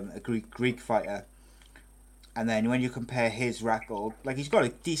 who's a Greek fighter. And then when you compare his record, like he's got a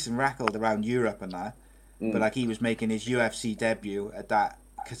decent record around Europe and that, but like he was making his UFC debut at that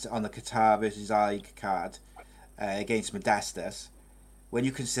on the Qatar versus Aig card against Modestas. When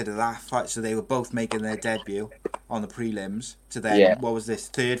you consider that fight, so they were both making their debut on the prelims to then what was this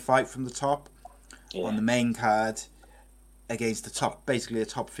third fight from the top on the main card against basically a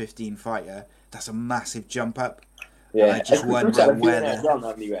top 15 fighter. That's a massive jump up. Yeah, and I just wonder whether. Well,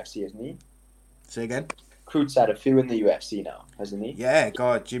 not in the UFC, isn't he? Say again. Crute's had a few in the UFC now, hasn't he? Yeah,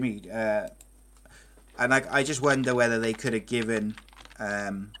 God, Jimmy. And I just wonder whether they could have given.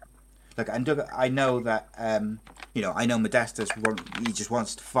 I know that I know Modestas he just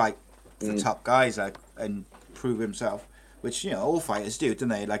wants to fight the top guys and prove himself, which all fighters do, don't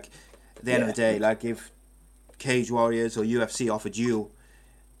they? Like at the end of the day, like if Cage Warriors or UFC offered you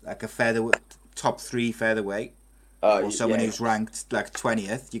like a top 3 featherweight, or someone who's ranked like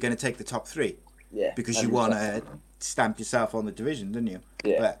 20th, you're going to take the top 3. Yeah, because you want to stamp yourself on the division, don't you?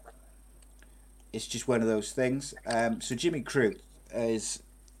 Yeah. But it's just one of those things. So Jimmy Crute he's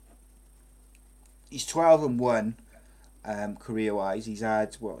 12-1 career-wise. He's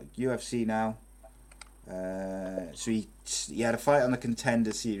had UFC now. So he had a fight on the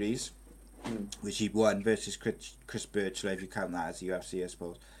Contender Series, which he won versus Chris Birchler, if you count that as UFC, I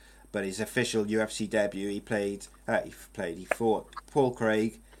suppose. But his official UFC debut, he fought Paul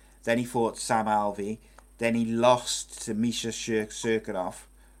Craig. Then he fought Sam Alvey. Then he lost to Misha Serkinov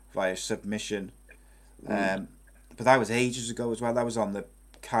via submission. But that was ages ago as well. That was on the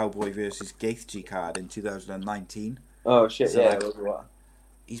Cowboy versus Gaethje card in 2019. Oh shit! So, it was a while.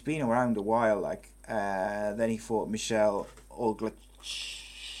 He's been around a while. Then he fought Michelle Oglachevik,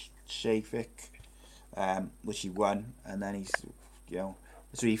 which he won. And then he's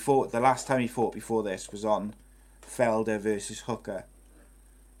so he fought. The last time he fought before this was on Felder versus Hooker.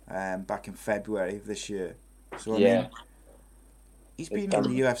 Back in February of this year. So I mean, he's been in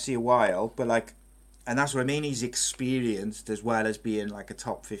the UFC a while, but and that's what I mean. He's experienced as well as being like a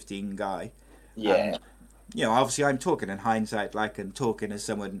top 15 guy. Yeah. Obviously I'm talking in hindsight, and talking as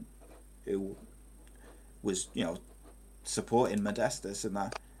someone who was, supporting Modestas and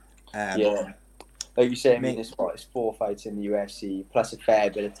that. Like you say, I mean, this fight is 4 fights in the UFC, plus a fair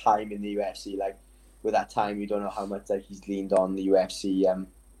bit of time in the UFC. Like with that time, you don't know how much he's leaned on the UFC.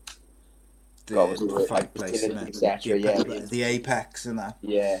 The fight place, the Apex and that.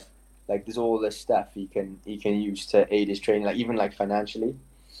 Yeah, like there's all this stuff he can use to aid his training, like even financially.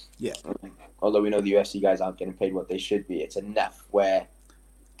 Yeah. Although we know the UFC guys aren't getting paid what they should be, it's enough where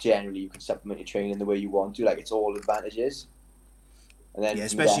generally you can supplement your training the way you want to. Like it's all advantages. And then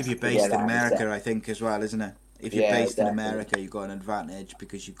especially if you're based in America, I think as well, isn't it? If you're based in America, you've got an advantage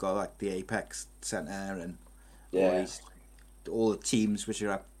because you've got the Apex Center and all the teams which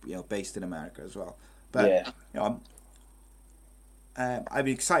are based in America as well. But I'm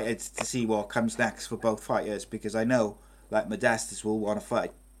excited to see what comes next for both fighters, because I know Modestas will want to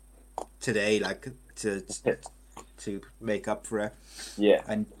fight today, to make up for it. Yeah.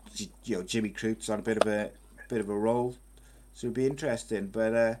 And Jimmy Crute's on a bit of a roll, so it'll be interesting.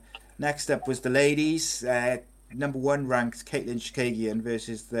 But next up was the ladies. Number 1 ranked Caitlin Chikagian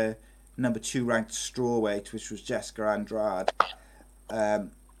versus the number 2 ranked strawweight, which was Jessica Andrade.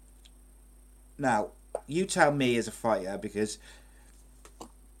 Now, you tell me as a fighter, because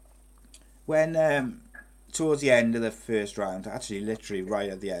when towards the end of the first round, actually literally right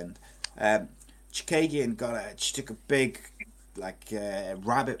at the end, Chikagian she took a big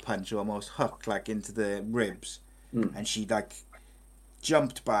rabbit punch, almost hook like into the ribs, and she like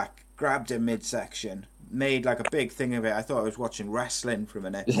jumped back, grabbed her midsection, made like a big thing of it. I thought I was watching wrestling for a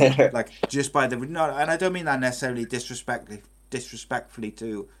minute, like just by the and I don't mean that necessarily disrespectfully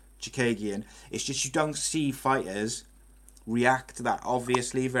to Chikagian. It's just you don't see fighters react to that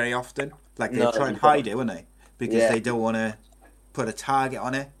obviously very often. Like they try and hide it, wouldn't they? Because they don't want to put a target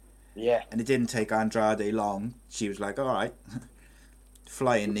on it. Yeah. And it didn't take Andrade long. She was like, all right,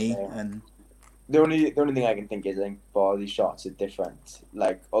 flying knee. And the only thing I can think is, I think body shots are different.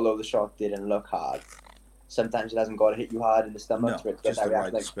 Like, although the shot didn't look hard, sometimes it hasn't got to hit you hard in the stomach. No, just the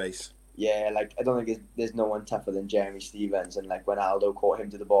right space. Yeah, like, I don't think there's no one tougher than Jeremy Stevens. And, like, when Aldo caught him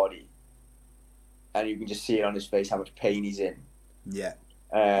to the body, and you can just see it on his face how much pain he's in. Yeah.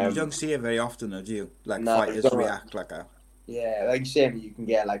 You don't see it very often, do you? Like, fighters react like that. Yeah, like you say, you can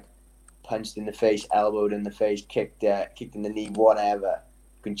get, like, punched in the face, elbowed in the face, kicked in the knee, whatever.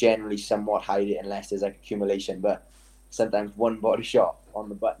 You can generally somewhat hide it unless there's like accumulation, but sometimes one body shot on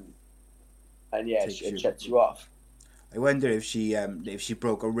the button, and it shuts you off. I wonder if she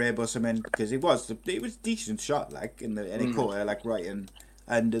broke a rib or something, because it was a decent shot, like and it caught her like right in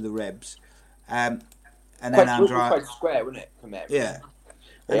under the ribs, and then Andrade quite square, wasn't it? From yeah,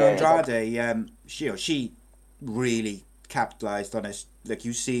 and Andrade, she really capitalized on it. Like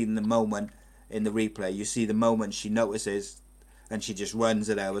you see in the moment in the replay, you see the moment she notices, and she just runs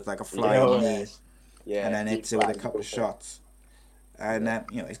it out with like a flying knee, and then hits it with a couple of shots, and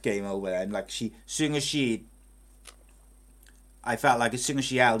it's game over. And like I felt like as soon as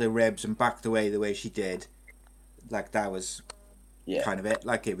she held her ribs and backed away the way she did, like that was kind of it.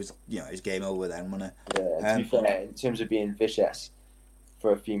 Like it was, it's game over then, wasn't it? Yeah. To be fair, in terms of being vicious,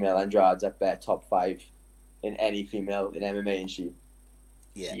 for a female, Andrade's up there top 5 in any female in MMA, and she.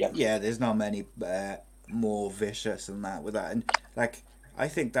 Yeah, there's not many more vicious than that with that, and like I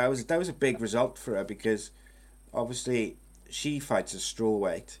think that was a big result for her, because obviously she fights a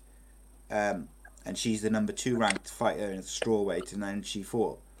strawweight, and she's the number 2 ranked fighter in the strawweight, and then she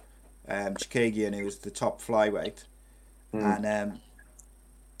fought Chikagian, who was the top flyweight, and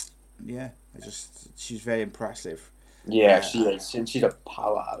she's very impressive. Yeah, she is, and she's a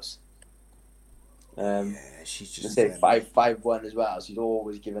powerhouse. She's just 5'1" as well. She's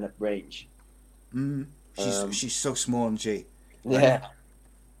always giving up range. She's so small, and she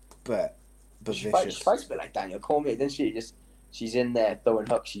but she vicious. Fights a bit like Daniel Cormier, doesn't she? She's in there throwing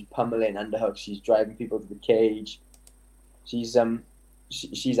hooks, she's pummeling underhooks, she's driving people to the cage. She's a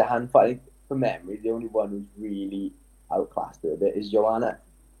handful. I think from memory, the only one who's really outclassed her a bit is Joanna.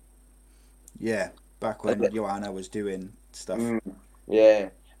 Yeah, back when Joanna was doing stuff. Yeah,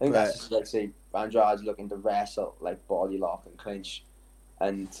 I think that's just, let's say, Andrade's looking to wrestle, like body lock and clinch,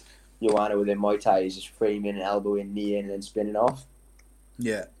 and Joanna with her Muay Thai is just framing, elbowing, kneeing, and then spinning off.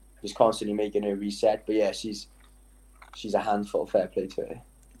 Yeah, just constantly making her reset. But yeah, she's a handful. Fair play to her.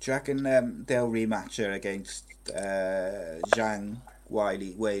 Do you reckon they'll rematch her against Zhang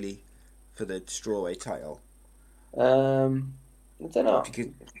Weili for the strawweight title? I don't know.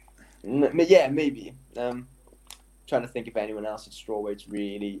 Yeah, maybe. Trying to think if anyone else at strawweight's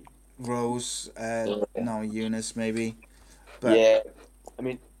really. Rose, Eunice maybe. But yeah, I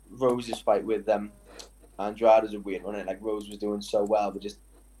mean Rose's fight with Andrade is a weird one. Like Rose was doing so well, but just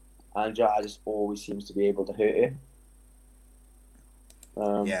Andrade just always seems to be able to hurt her.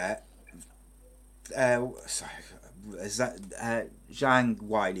 Is that Zhang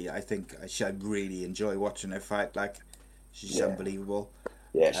Weili? I think I should really enjoy watching her fight. Like she's unbelievable.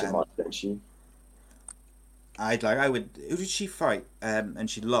 Yeah, she's monster, she. Who did she fight? And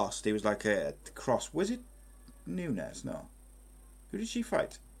she lost. It was like a cross. Was it Nunes? No. Who did she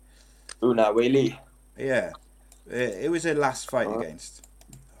fight? Una Weili. Yeah. It was her last fight against.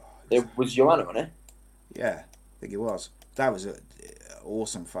 It was Joanna, wasn't it? Yeah, I think it was. That was an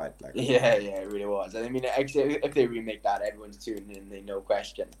awesome fight. Like. Yeah, it really was. I mean, if they remake that, everyone's tuning in, no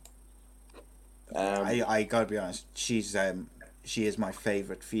question. I gotta be honest. She is my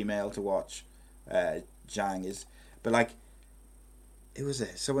favourite female to watch. Zhang is, but like, it was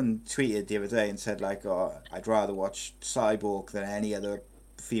someone tweeted the other day and said like, "Oh, I'd rather watch Cyborg than any other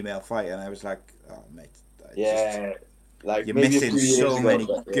female fighter," and I was like, "Oh, mate, like you're missing so many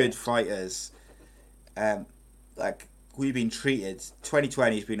good fighters." Like we've been treated.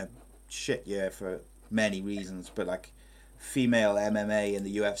 2020 has been a shit year for many reasons, but like, female MMA in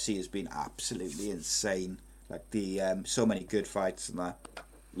the UFC has been absolutely insane. Like the so many good fights and that.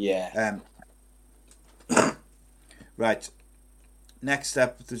 Yeah. Right. next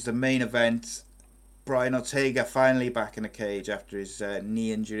up, there's the main event. Brian Ortega finally back in the cage after his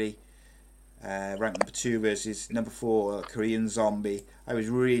knee injury. Ranked number 2 versus number 4, Korean Zombie. I was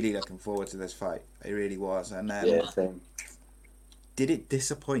really looking forward to this fight. I really was. And same. Did it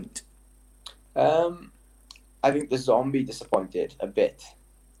disappoint? I think the Zombie disappointed a bit.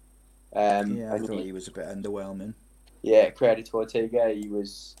 I thought he was a bit underwhelming. Yeah, credit to Ortega. He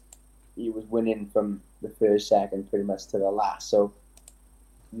was winning from the first second pretty much to the last. So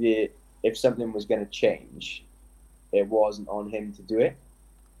if something was going to change, it wasn't on him to do it.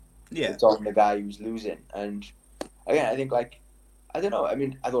 Yeah. It's on the guy who's losing. And again, I think, like, I don't know. I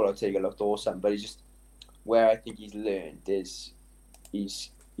mean, I thought Ortega looked awesome, but he's just, where I think he's learned is he's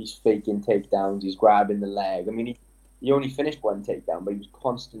faking takedowns. He's grabbing the leg. I mean, he only finished one takedown, but he was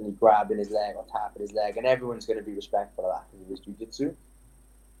constantly grabbing his leg or tapping his leg, and everyone's going to be respectful of that because of his jiu-jitsu.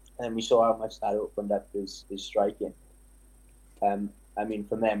 And we saw how much that opened up his striking. I mean,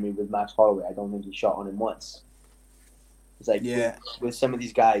 from memory, with Max Holloway, I don't think he shot on him once. It's like, with some of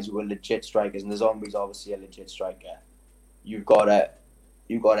these guys who are legit strikers, and the Zombie's obviously a legit striker, you've got to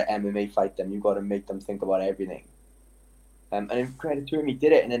MMA fight them. You've got to make them think about everything. And in credit to him, he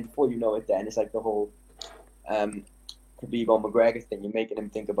did it. And then before you know it, then it's like the whole Khabib or McGregor thing. You're making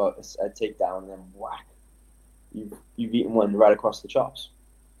him think about a takedown, and then whack, you've eaten one right across the chops.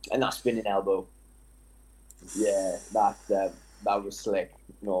 And that spinning elbow, yeah, that was slick.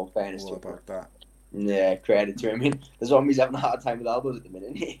 No fairness to him. About that. Yeah, credit to him. I mean, the Zombie's having a hard time with elbows at the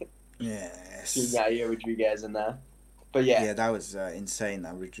minute. Yes. Seeing Rodriguez in there. But yeah, that was insane,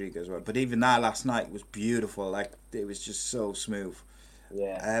 that Rodriguez one. But even that last night was beautiful. Like, it was just so smooth.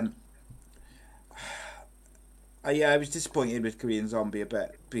 Yeah. I was disappointed with Korean Zombie a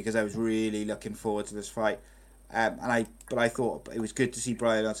bit because I was really looking forward to this fight. But I thought it was good to see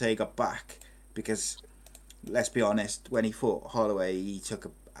Brian Ortega back because, let's be honest, when he fought Holloway, he took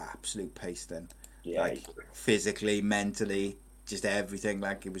an absolute pace then. Yeah. Like, physically, mentally, just everything.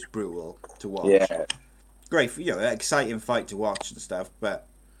 Like, it was brutal to watch. Yeah. Great, exciting fight to watch and stuff, but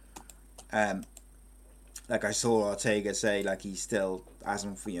like I saw Ortega say, like, he still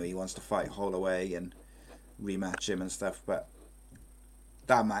hasn't, he wants to fight Holloway and rematch him and stuff, but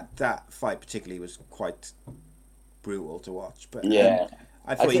that fight particularly was quite brutal to watch. But yeah,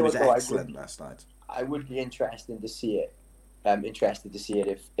 I thought he was excellent last night. I would be interested to see it.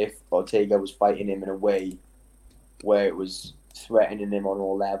 If Ortega was fighting him in a way where it was threatening him on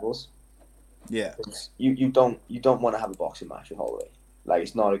all levels. Yeah, you don't want to have a boxing match with Holloway. Like,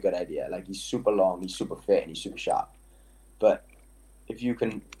 it's not a good idea. Like, he's super long, he's super fit, and he's super sharp. But if you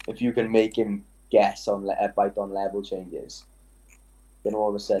can make him guess on fight on level changes, then all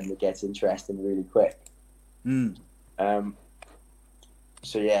of a sudden it gets interesting really quick.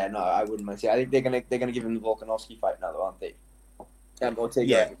 So yeah, no, I wouldn't mind saying. I think they're gonna give him the Volkanovski fight now, though, aren't they?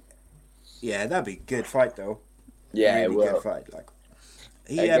 Ortega. Yeah, that'd be a good fight though. Yeah, really it will. Good fight. Like,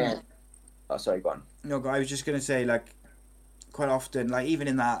 oh, sorry, go on. No, I was just gonna say, like, quite often, like, even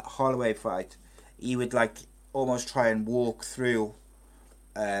in that Holloway fight, he would, like, almost try and walk through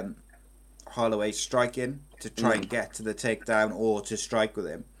Holloway striking to try and get to the takedown or to strike with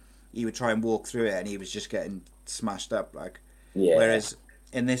him. He would try and walk through it, and he was just getting smashed up, like. Yeah. Whereas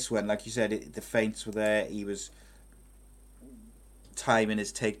in this one, like you said, the feints were there. He was timing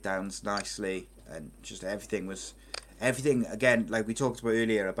his takedowns nicely, and just everything again, like we talked about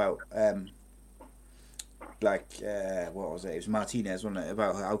earlier about what was it? It was Martinez, wasn't it?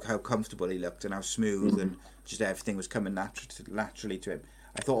 About how comfortable he looked and how smooth and just everything was coming naturally to him.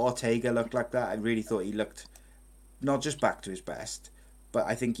 I thought Ortega looked like that. I really thought he looked not just back to his best, but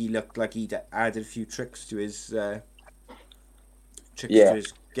I think he looked like he'd added a few tricks to his to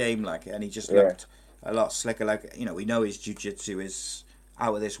his game, like, and he just looked a lot slicker. Like, we know his jiu-jitsu is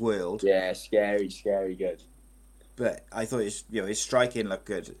out of this world. Yeah, scary good. But I thought his striking looked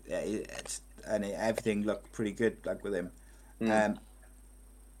good, everything looked pretty good, like, with him.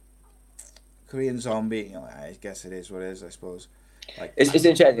 Korean Zombie, I guess it is what it is, I suppose. Like, it's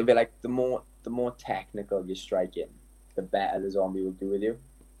interesting. It'll be like the more technical you're striking, the better the Zombie will do with you.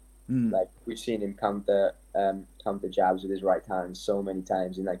 Like, we've seen him counter jabs with his right hand so many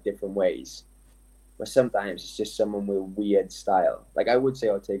times in, like, different ways. But sometimes it's just someone with a weird style. Like, I would say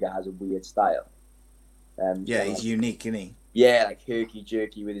Ortega has a weird style. He's unique, isn't he? Yeah, like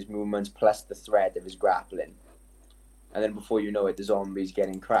herky-jerky with his movements, plus the threat of his grappling. And then before you know it, the Zombie's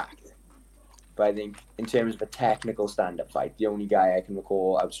getting cracked. But I think in terms of a technical stand-up fight, the only guy I can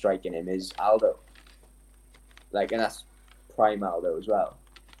recall outstriking him is Aldo. Like, and that's prime Aldo as well.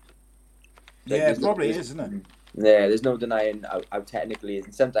 Like, yeah, it probably is, isn't it? Yeah, there's no denying how technically it is.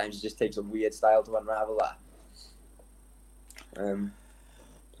 And sometimes it just takes a weird style to unravel that.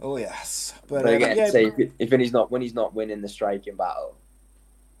 Oh yes, but again, say if he's not winning the striking battle,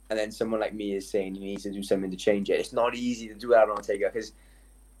 and then someone like me is saying he needs to do something to change it, it's not easy to do that on Ortega because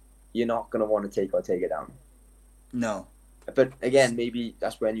you're not gonna want to take Ortega down. No. But again, maybe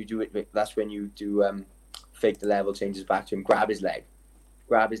that's when you do it. That's when you do fake the level changes back to him. Grab his leg,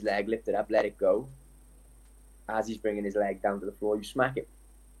 lift it up, let it go. As he's bringing his leg down to the floor, you smack him.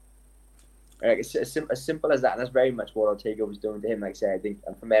 Like, it's as simple as that, and that's very much what Ortega was doing to him. Like I said, I think,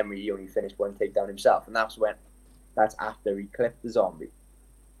 and from memory, he only finished one takedown himself, and that's after he clipped the zombie.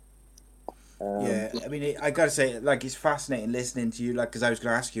 Yeah, I mean, I gotta say, like, it's fascinating listening to you, like, because I was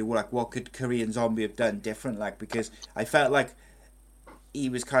gonna ask you, well, like, what could Korean Zombie have done different, like, because I felt like he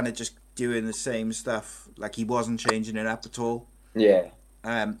was kind of just doing the same stuff, like, he wasn't changing it up at all. Yeah.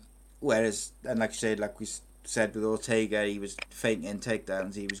 Whereas, and like you said, like we said with Ortega, he was feinting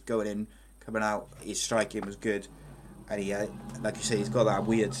takedowns, he was going in, coming out, his striking was good, and he, like you say, he's got that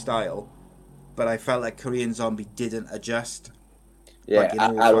weird style, but I felt like Korean Zombie didn't adjust. Yeah, like in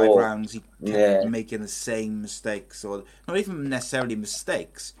all 5 rounds, he kept making the same mistakes, or not even necessarily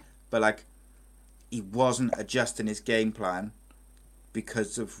mistakes, but like he wasn't adjusting his game plan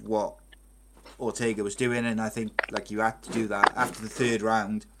because of what Ortega was doing, and I think like you had to do that after the 3rd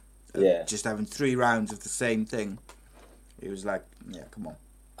round. Just having 3 rounds of the same thing, it was like, yeah, come on.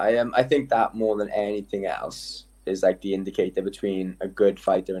 I think that more than anything else is like the indicator between a good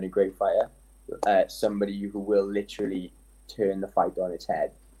fighter and a great fighter. Somebody who will literally turn the fight on its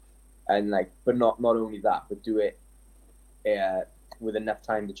head, and like, but not only that, but do it with enough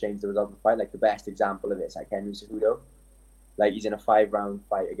time to change the result of the fight. Like the best example of it is like Henry Cejudo. Like he's in a 5-round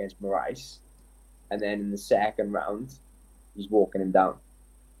fight against Moraes, and then in the 2nd round, he's walking him down.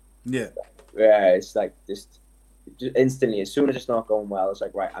 Yeah, it's like just instantly, as soon as it's not going well, it's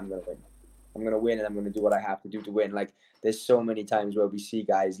like, right, I'm gonna win, and I'm gonna do what I have to do to win. Like there's so many times where we see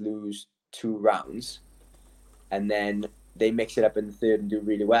guys lose 2 rounds, and then they mix it up in the 3rd and do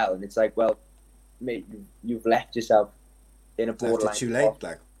really well, and it's like, well, mate, you've left yourself in a borderline. Too late,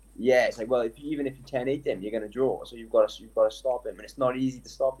 like. Yeah, it's like, well, even if you 10-8 him, you're gonna draw, so you've got to stop him, and it's not easy to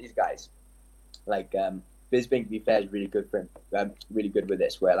stop these guys. Like Bisping, to be fair, is really good for him. Really good with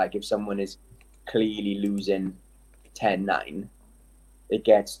this, where like if someone is clearly losing 10-9, it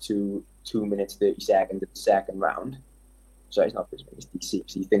gets to 2 minutes 30 seconds of the 2nd round. So it's not Bisping, it's DC.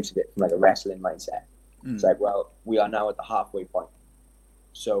 So he thinks of it from like a wrestling mindset. It's like, well, we are now at the halfway point,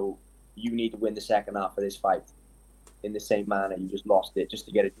 so you need to win the 2nd half of this fight in the same manner you just lost it, just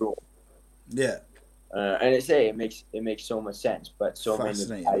to get a draw. Yeah. And it makes so much sense, but so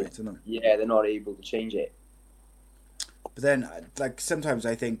many guys, they're not able to change it. But then, like, sometimes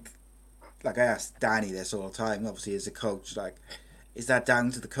I think, like, I ask Danny this all the time, obviously as a coach, like, is that down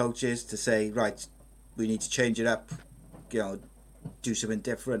to the coaches to say, right, we need to change it up, do something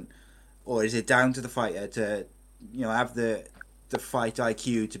different? Or is it down to the fighter to, have the fight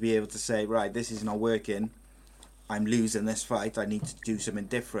IQ to be able to say, right, this is not working, I'm losing this fight, I need to do something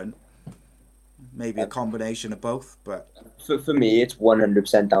different? Maybe a combination of both, but... For me, it's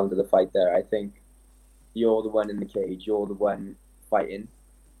 100% down to the fighter. I think you're the one in the cage, you're the one fighting.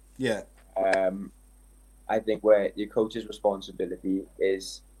 Yeah. I think where your coach's responsibility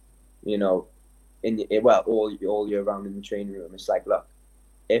is, all year round in the training room, it's like, look,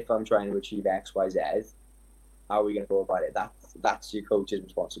 if I'm trying to achieve X, Y, Z, how are we going to go about it? That's your coach's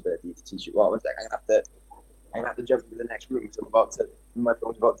responsibility to teach you. Well, one sec, I'm gonna have to jump into the next room because my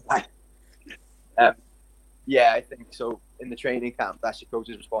phone's about to die. Yeah, I think so. In the training camp, that's your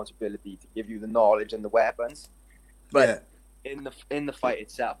coach's responsibility to give you the knowledge and the weapons. But in the fight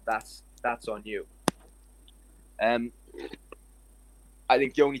itself, that's on you. I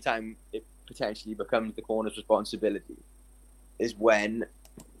think the only time it potentially becomes the corner's responsibility is when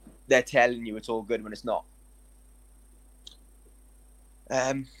they're telling you it's all good when it's not.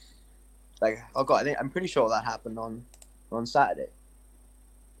 I'm pretty sure that happened on Saturday.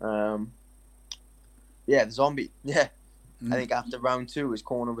 The zombie. Yeah, I think after round 2, his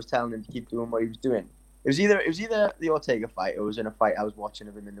corner was telling him to keep doing what he was doing. It was either the Ortega fight, or it was in a fight I was watching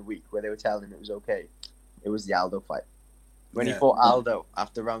of him in the week where they were telling him it was okay. It was the Aldo fight. When he fought Aldo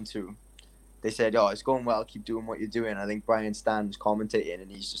after round 2, they said, "Oh, it's going well. Keep doing what you're doing." I think Brian Stan was commentating, and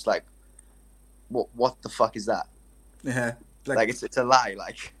he's just like, "What the fuck is that?" Yeah, like it's a lie,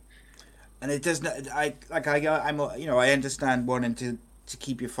 like. And it doesn't. I understand wanting to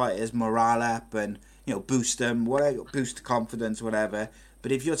keep your fighters' morale up and boost them, whatever, boost confidence, whatever.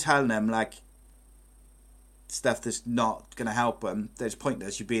 But if you're telling them like stuff that's not going to help them, there's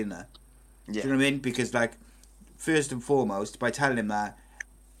pointless you being there. Yeah. Do you know what I mean? Because like, first and foremost, by telling him that,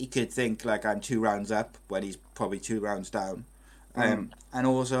 he could think like I'm 2 rounds up when he's probably 2 rounds down. and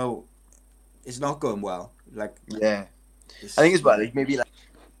also it's not going well. Like, yeah, I think as well, like, maybe like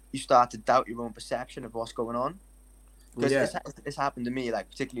you start to doubt your own perception of what's going on. Because it's happened to me, like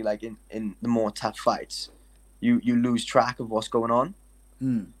particularly like in the more tough fights, you lose track of what's going on.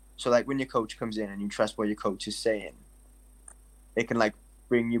 So like when your coach comes in and you trust what your coach is saying, it can like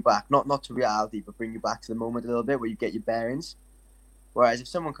bring you back, not to reality, but bring you back to the moment a little bit where you get your bearings. Whereas if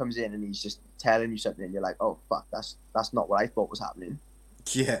someone comes in and he's just telling you something and you're like, oh fuck, that's not what I thought was happening.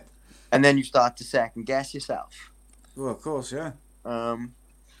 Yeah. And then you start to second guess yourself. Well, of course, yeah.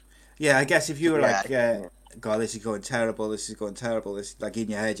 Yeah, I guess if you were God, this is going terrible, this, like in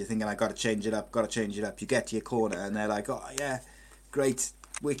your head, you're thinking, I got to change it up. You get to your corner and they're like, oh, yeah, great,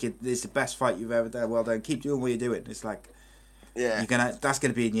 wicked, this is the best fight you've ever done, well done, keep doing what you're doing. It's like, that's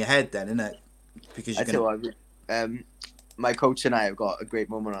going to be in your head then, isn't it? Because you're going to... my coach and I have got a great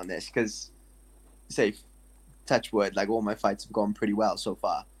moment on this because, say, touch wood, like all my fights have gone pretty well so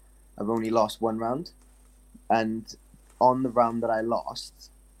far. I've only lost one round. And on the round that I lost...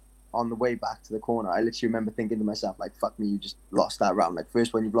 on the way back to the corner, I literally remember thinking to myself, like, fuck me, you just lost that round. Like,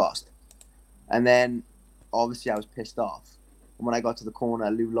 first one you've lost. And then, obviously, I was pissed off. And when I got to the corner,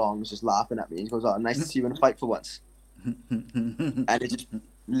 Lou Long was just laughing at me. He goes, oh, nice to see you in a fight for once. And it just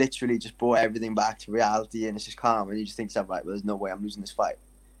literally just brought everything back to reality, and it's just calm. And you just think to yourself, right, well, there's no way I'm losing this fight.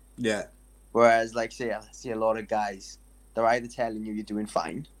 Yeah. Whereas, like, say, I see a lot of guys, they're either telling you you're doing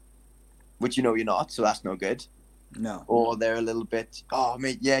fine, which you know you're not, so that's no good. No. Or they're a little bit, oh,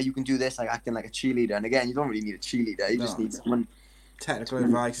 mate, yeah, you can do this, like acting like a cheerleader. And again, you don't really need a cheerleader. You just need someone... technical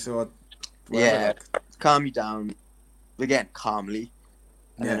advice or whatever. Yeah, calm you down. Again, calmly.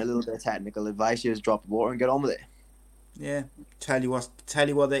 And then a little bit of technical advice. You just drop the water and get on with it. Yeah. Tell you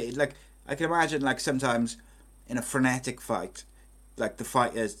what they... Like, I can imagine, like, sometimes in a frenetic fight, like, the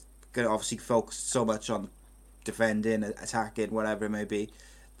fighter's going to obviously focus so much on defending, attacking, whatever it may be,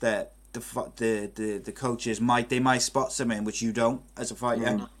 that... The coaches might spot something which you don't as a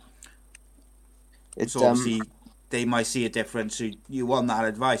fighter. So obviously they might see a difference. So you want that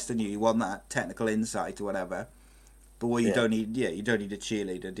advice, don't you? You want that technical insight or whatever. But what you don't need, you don't need a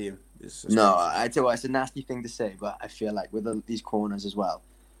cheerleader, do you? No, I tell you what, it's a nasty thing to say, but I feel like with these corners as well,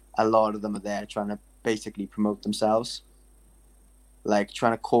 a lot of them are there trying to basically promote themselves, like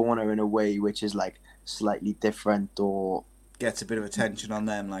trying to corner in a way which is like slightly different or gets a bit of attention on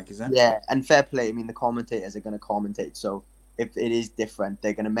them, like, is that? Yeah, and fair play. I mean, the commentators are going to commentate, so if it is different,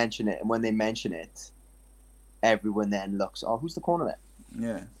 they're going to mention it, and when they mention it, everyone then looks, oh, who's the corner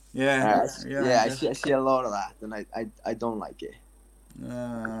there? Yeah. I see a lot of that, and I don't like it.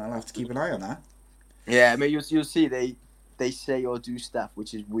 I'll have to keep an eye on that. Yeah, I mean, you'll see they say or do stuff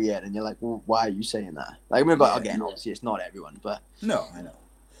which is weird, and you're like, well, why are you saying that? Like, again, obviously, it's not everyone, but... No, I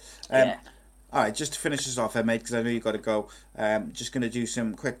know. All right, just to finish this off, mate, because I know you've got to go. Just going to do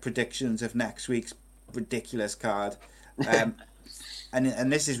some quick predictions of next week's ridiculous card. And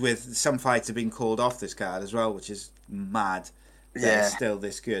this is with some fights have been called off this card as well, which is mad. It's still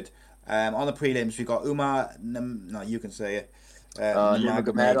this good. On the prelims, we got Umar. No, you can say it.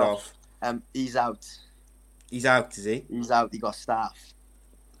 Nurmagomedov. He's out. He's out, is he? He's out. He got staph.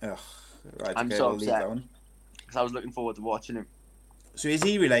 Ugh, right. I'm so upset because I was looking forward to watching him. So is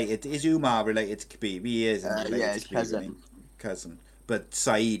he related? Is Umar related to Khabib? He is related yeah, his to Khabib, cousin. But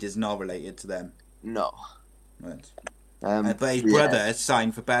Saeed is not related to them. No. Right. But his brother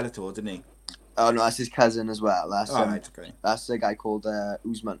signed for Bellator, didn't he? Oh no, that's his cousin as well. That's right, okay. That's a guy called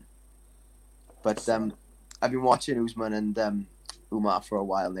Usman. But I've been watching Usman and Umar for a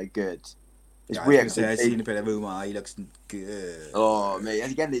while. And they're good. It's weird. I've seen a bit of Umar. He looks good. Oh mate,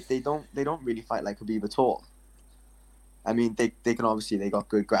 and again they don't really fight like Khabib at all. I mean, they can obviously, they got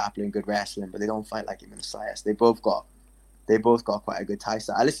good grappling, good wrestling, but they don't fight like him in the slightest. They both got quite a good tie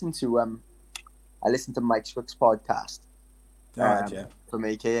style. I listened to Mike Swick's podcast from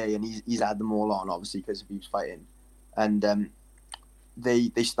AKA, and he's had them all on, obviously, because he was fighting. And they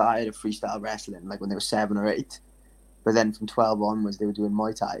started a freestyle wrestling, like when they were 7 or 8. But then from 12 onwards, they were doing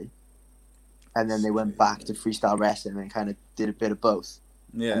Muay Thai. And then they went back to freestyle wrestling and kind of did a bit of both.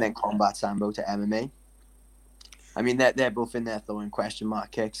 Yeah. And then combat sambo to MMA. I mean, they're both in there throwing question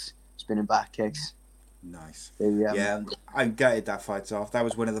mark kicks, spinning back kicks. Nice. I'm gutted that fight's off. That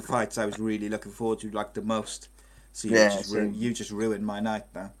was one of the fights I was really looking forward to, like, the most. So you just ruined my night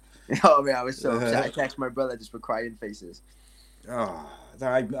now. Oh, man, I was so upset. I texted my brother just with crying faces. Oh,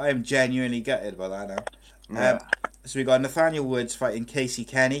 I'm genuinely gutted by that now. Yeah. So we got Nathaniel Woods fighting Casey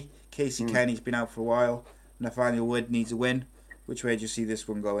Kenny. Casey Kenny's been out for a while. Nathaniel Wood needs a win. Which way do you see this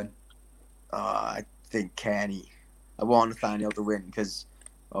one going? I think Kenny. I want Nathaniel to win because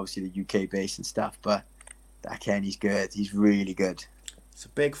obviously the UK base and stuff, but That Kenny's good. He's really good. It's a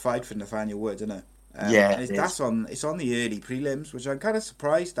big fight for Nathaniel Wood, isn't it? Yeah, it's on the early prelims, which I'm kind of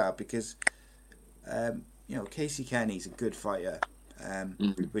surprised at because, Casey Kenny's a good fighter,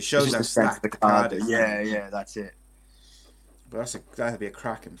 which shows how stacked the card is. Yeah, that's it. But that'd be a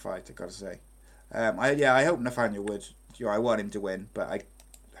cracking fight, I gotta say. I hope Nathaniel Wood. I want him to win, but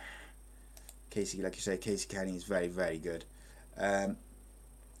Casey, like you say, Casey Kenny is very, very good.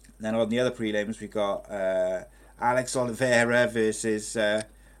 Then on the other prelims, we got Alex Oliveira versus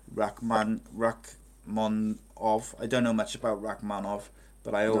Rakhmonov. I don't know much about Rakhmonov,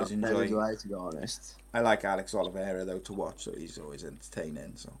 but I always enjoy. To be honest, I like Alex Oliveira though to watch, so he's always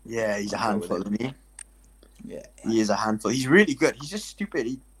entertaining. So yeah, he's a handful, isn't he? Yeah, he is a handful. He's really good. He's just stupid.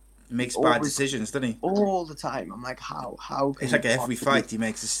 He makes bad decisions, doesn't he? All the time. I'm like, how? It's like every fight he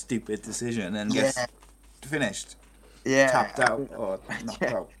makes a stupid decision and gets finished. Yeah, tapped out or knocked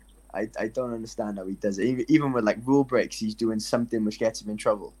out. I don't understand how he does it. Even with like rule breaks, he's doing something which gets him in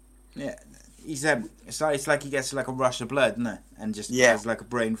trouble. Yeah, he's it's like he gets like a rush of blood, isn't it? And just has like a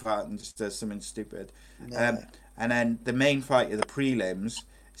brain fart and just does something stupid. Yeah. And then the main fight of the prelims,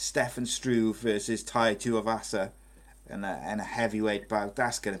 Stefan Struve versus Tai Tuivasa, and a heavyweight bout.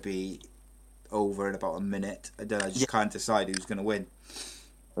 That's going to be over in about a minute. I just can't decide who's going to win.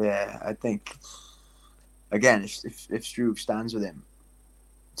 Yeah, I think again, if Struve stands with him,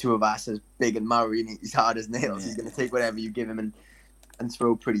 Tuivasa's big and Maori and he's hard as nails. He's going to take whatever you give him and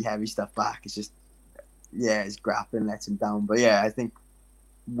throw pretty heavy stuff back. It's just, his grappling lets him down. But I think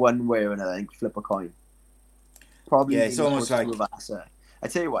one way or another, flip a coin. Probably it's almost like Tuivasa. I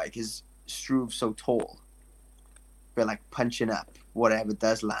tell you why, because Struve's so tall. But like punching up, whatever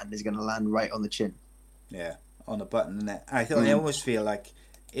does land is going to land right on the chin. Yeah, on the button, isn't it? I almost feel like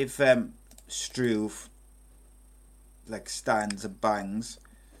if Struve like stands and bangs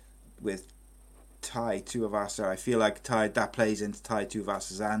with Tai Tuivasa, I feel like that plays into Tai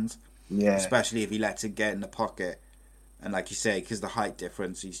Tuivasa's hands. Yeah. Especially if he lets it get in the pocket. And like you say, because the height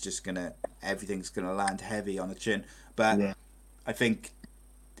difference, everything's gonna land heavy on the chin. But I think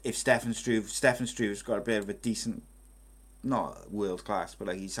if Stefan Struve's got a bit of a decent, not world class, but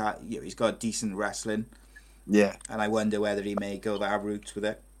like he's got decent wrestling. Yeah. And I wonder whether he may go that route with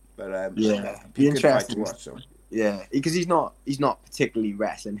it. But be a good fight to watch. So. Yeah, because he's not particularly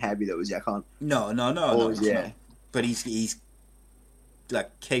wrestling heavy though, is he? I can't. No. But he's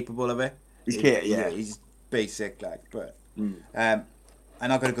like capable of it. He's basic, like, but I'm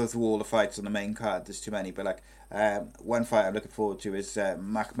not going to go through all the fights on the main card. There's too many, but like one fight I'm looking forward to is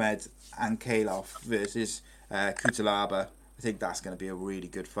Makhmed Ankalaev versus Kutalaba. I think that's going to be a really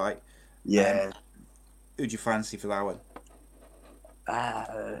good fight. Yeah. Who do you fancy for that one?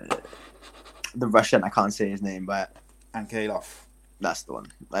 The Russian, I can't say his name, but Ankalaev. That's the one.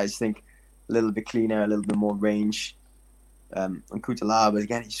 I just think a little bit cleaner, a little bit more range. And Kutalaba,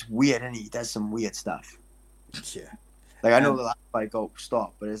 again, he's weird, and he does some weird stuff. Yeah. Like, I know the last fight got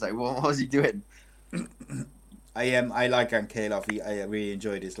stopped, but it's like, what was he doing? I like Ankalaev. I really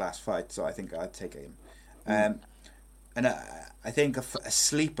enjoyed his last fight, so I think I'd take him. And I think a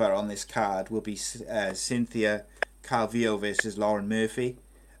sleeper on this card will be Cynthia Calvillo versus Lauren Murphy.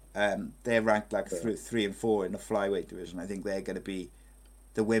 They're ranked like 3 and 4 in the flyweight division. I think they're going to be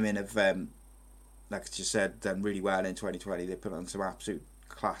the women have, like you said, done really well in 2020. They put on some absolute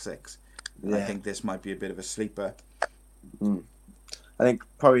classics. Yeah. I think this might be a bit of a sleeper. I think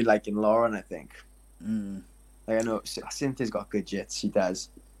probably like in Lauren. I think. Like I know Cynthia's got good jits. She does,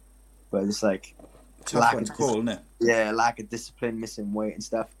 but it's like tough one to call, isn't it? Yeah, lack of discipline, missing weight and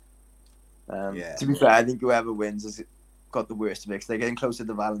stuff. To be fair, I think whoever wins has got the worst of it because they're getting closer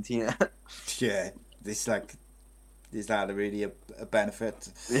to Valentina. Yeah, is that really a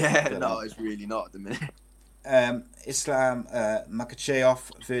benefit? Yeah, no, it's really not at the minute. Islam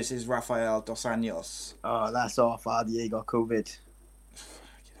Makhachev versus Rafael Dos Anjos. Oh, that's off. RDA got COVID.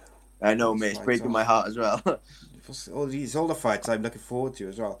 I know, mate. It's breaking my heart as well. All the fights I'm looking forward to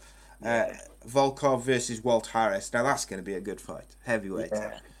as well. Volkov versus Walt Harris. Now that's going to be a good fight. Heavyweight.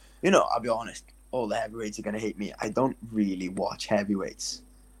 Yeah. I'll be honest. All the heavyweights are going to hate me. I don't really watch heavyweights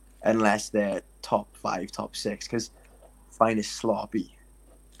unless they're top 5, top 6, because I find it sloppy.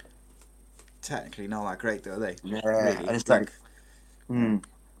 Technically not that great, though, are they? Yeah, really. And it's like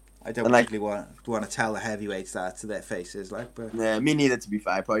I don't really want to tell the heavyweights that to their faces, like. But yeah, me neither. To be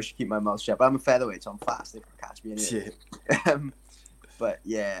fair, I probably should keep my mouth shut. But I'm a featherweight, so I'm fast. They can catch me anyway. Yeah. But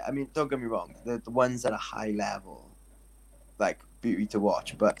yeah, I mean, don't get me wrong. The ones that are high level, like beauty to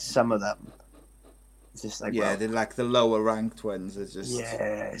watch. But some of them, it's just like they're like the lower ranked ones. Are just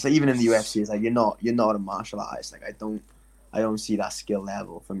it's like even in the UFC, it's like you're not a martial artist. Like I don't see that skill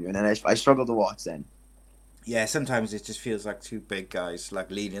level from you, and then I struggle to watch then. Yeah, sometimes it just feels like two big guys like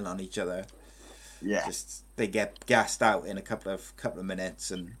leaning on each other. Yeah. Just they get gassed out in a couple of minutes,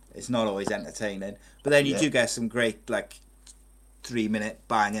 and it's not always entertaining. But then you do get some great like 3-minute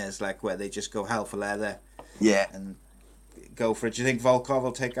bangers, like where they just go hell for leather. Yeah. And go for it. Do you think Volkov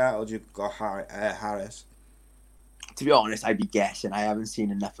will take that, or do you go Harris? To be honest, I'd be guessing. I haven't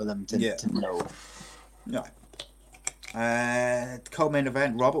seen enough of them to know. No. Co-main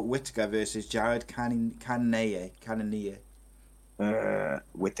event: Robert Whittaker versus Jared Cannonier.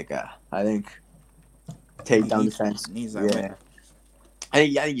 Whittaker, I think. Takedown defense. Needs that win. I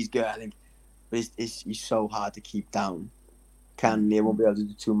think he's good. I think, but he's so hard to keep down. Cannonier won't be able to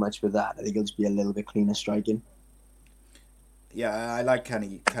do too much with that. I think he'll just be a little bit cleaner striking. Yeah, I like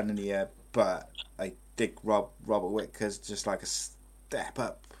Cannonier, but I think Robert Whittaker's just like a step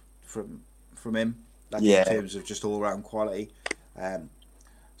up from him. Like in terms of just all round quality.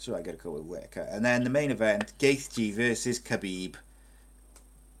 So I got to go with Whittaker. And then the main event: Gaethje versus Khabib.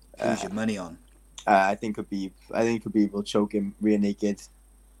 Who's your money on? I think Khabib will choke him rear naked.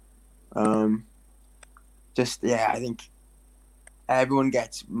 I think everyone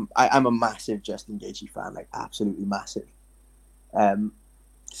gets. I'm a massive Justin Gaethje fan, like absolutely massive.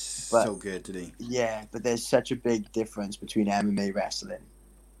 So good, did he? Yeah, but there's such a big difference between MMA wrestling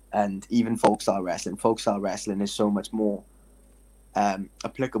and even folk style wrestling. Folk style wrestling is so much more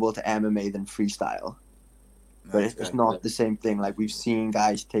applicable to MMA than freestyle. But it's not the same thing. Like, we've seen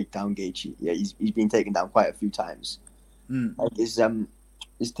guys take down Gaethje. Yeah, he's been taken down quite a few times. Like his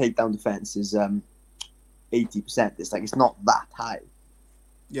takedown defense is 80%. It's not that high.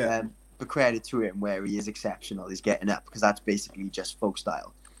 Yeah. But credit to him, where he is exceptional, is getting up, because that's basically just folk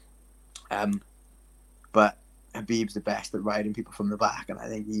style. But Khabib's the best at riding people from the back, and I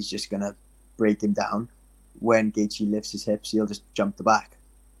think he's just gonna break him down. When Gaethje lifts his hips, he'll just jump the back.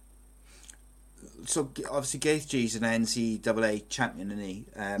 So obviously Gaethje's an NCAA champion, isn't he?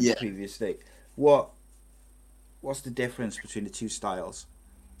 Previously, what's the difference between the two styles?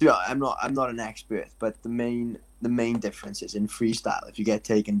 Yeah, I'm not an expert, but the main difference is in freestyle. If you get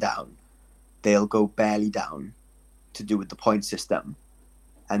taken down, they'll go belly down to do with the point system,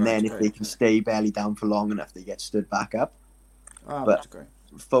 and then if they can stay belly down for long enough, they get stood back up. Oh, but that's great.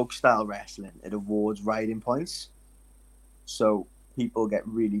 Folk style wrestling, it awards riding points, so people get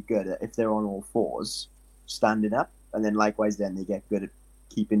really good at, if they're on all fours, standing up, and then likewise then they get good at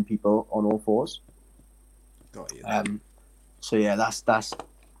keeping people on all fours. Got you. So yeah, that's to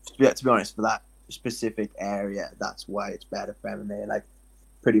be honest, for that specific area, that's why it's better for MMA. Like,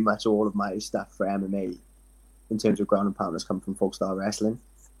 pretty much all of my stuff for MMA in terms of ground and pound has come from folk style wrestling.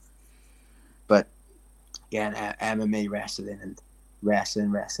 But again, MMA wrestling and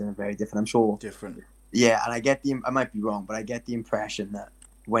wrestling are very different. I'm sure different. Yeah, and I might be wrong, but I get the impression that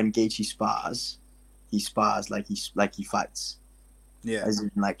when Gaethje spars, he spars like he fights. Yeah. As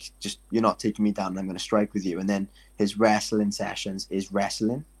in, like, just, you're not taking me down, I'm going to strike with you. And then his wrestling sessions is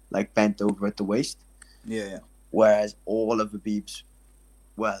wrestling, like bent over at the waist. Yeah. Whereas all of Khabib's,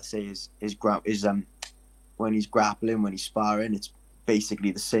 say when he's grappling, when he's sparring, it's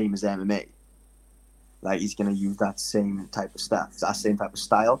basically the same as MMA. Like, he's going to use that same type of stuff, that same type of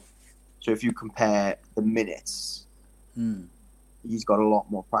style. So if you compare the minutes, he's got a lot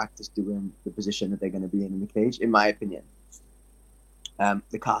more practice doing the position that they're going to be in the cage, in my opinion.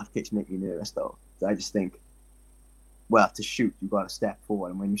 The calf kicks make me nervous, though. So I just think, to shoot, you've got to step forward,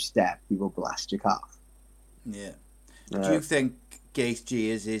 and when you step, he will blast your calf. Yeah. Do you think Gaethje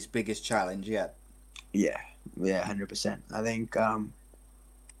is his biggest challenge yet? Yeah, 100%. I think, I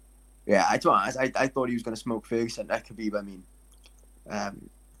thought he was going to smoke Ferguson. That could be, I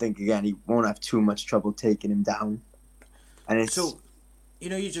think again he won't have too much trouble taking him down. And it's so,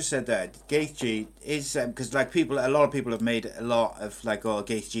 you just said that Gaethje is because like a lot of people have made a lot of like, oh,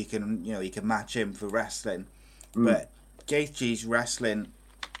 Gaethje can he can match him for wrestling, but Gaethje's wrestling,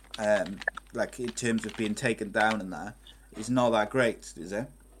 like in terms of being taken down and that, is not that great, is it?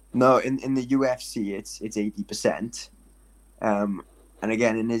 No, in the UFC it's 80%. And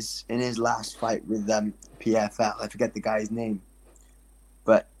again in his last fight with PFL, I forget the guy's name,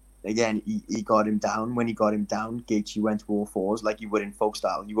 but again he got him down. When he got him down, Gaethje went to all fours like you would in folk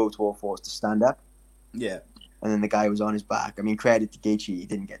style. You go to all fours to stand up. Yeah. And then the guy was on his back. I mean, credit to Gaethje, he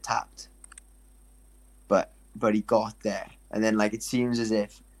didn't get tapped, but he got there. And then like it seems as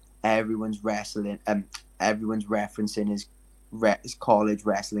if everyone's wrestling, everyone's referencing his college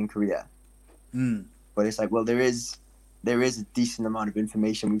wrestling career. But it's like, well, there is a decent amount of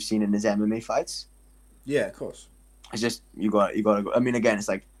information we've seen in his MMA fights. Yeah, of course. It's just you got to go. I mean, again,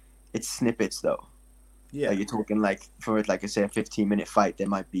 it's snippets though. Yeah. Like you're talking like for like say a 15-minute fight, there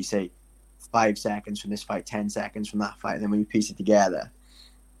might be say 5 seconds from this fight, 10 seconds from that fight, and then when you piece it together,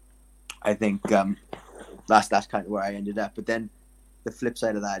 I think that's kind of where I ended up. But then the flip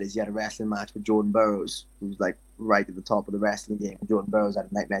side of that is you had a wrestling match with Jordan Burroughs, who's like right at the top of the wrestling game. Jordan Burroughs had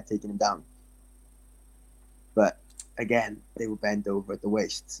a nightmare taking him down. But again, they were bent over at the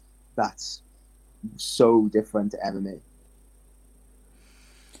waist. That's so different to MMA.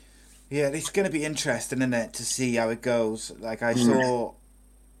 Yeah, it's going to be interesting, isn't it, to see how it goes. Like I saw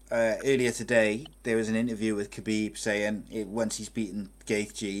earlier today, there was an interview with Khabib saying once he's beaten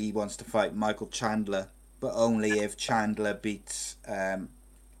Gaethje, he wants to fight Michael Chandler, but only if Chandler beats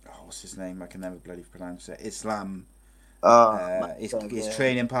what's his name? I can never bloody pronounce it. Islam. His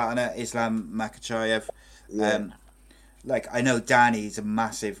training partner, Islam Makhachev. Yeah. Like I know Danny's a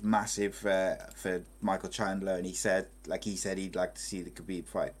massive for Michael Chandler, and he said he'd like to see the Khabib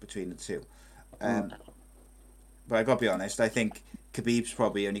fight between the two. But I got to be honest, I think Khabib's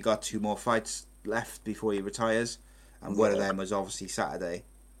probably only got 2 more fights left before he retires, and one of them was obviously Saturday.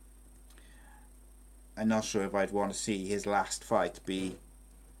 I'm not sure if I'd want to see his last fight be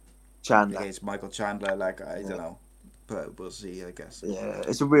Chandler against Michael Chandler. Like I don't know. But we'll see, I guess. Yeah,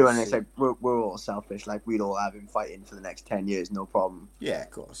 it's a weird one. It's like we're all selfish. Like we'd all have him fighting for the next 10 years, no problem. Yeah,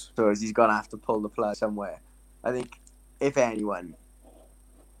 of course. So he's gonna have to pull the plug somewhere. I think if anyone,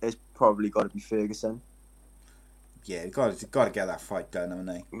 it's probably got to be Ferguson. Yeah, got to get that fight done, haven't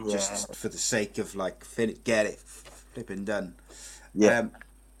they? Yeah. Just for the sake of get it flipping done. Yeah.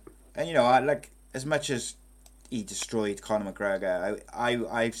 And you know, I like as much as he destroyed Conor McGregor.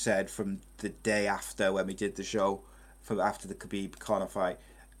 I've said from the day after when we did the show. After the Khabib Conor fight,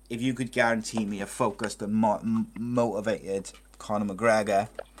 if you could guarantee me a focused and motivated Conor McGregor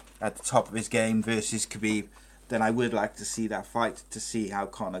at the top of his game versus Khabib, then I would like to see that fight to see how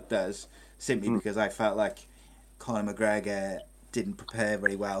Conor does, simply because I felt like Conor McGregor didn't prepare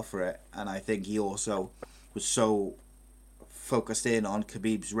very well for it, and I think he also was so focused in on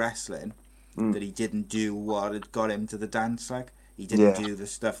Khabib's wrestling that he didn't do what had got him to the dance. Like he didn't do the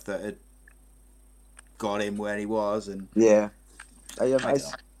stuff that had got him where he was, and I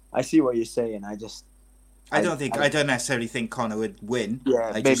see what you're saying. I don't necessarily think Conor would win.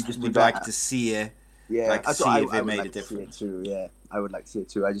 Yeah, I just would like to see it. Yeah, see if it made a difference. Too. Yeah, I would like to see it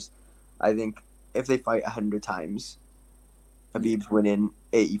too. I think if they fight 100 times, Khabib's winning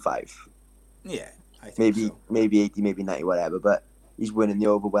 85. Yeah, I think maybe 80, maybe 90, whatever. But he's winning the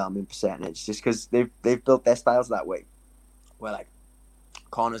overwhelming percentage just because they've built their styles that way. Where like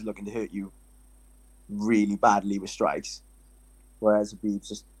Conor's looking to hurt you really badly with strikes, whereas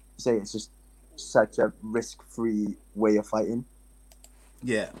Khabib's it's just such a risk-free way of fighting.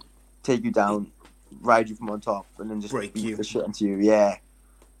 Yeah, take you down, ride you from on top, and then just break beat the shit into you. Yeah,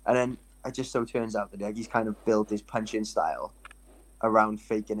 and then it just so turns out that he's kind of built his punching style around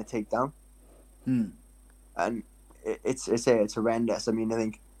faking a takedown, and it's horrendous. I mean, I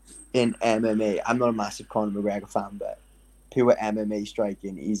think in MMA, I'm not a massive Conor McGregor fan, but pure MMA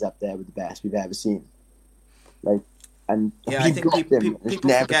striking, he's up there with the best we've ever seen. Like, and yeah, I think people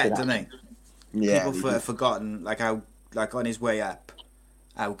forget, don't they? Yeah, people have forgotten how on his way up,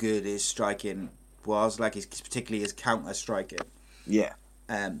 how good his striking was. Like particularly his counter striking. Yeah.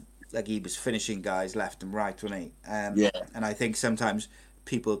 Like he was finishing guys left and right, wasn't he? Yeah. And I think sometimes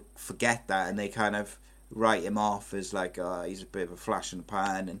people forget that, and they kind of write him off as like, he's a bit of a flash in the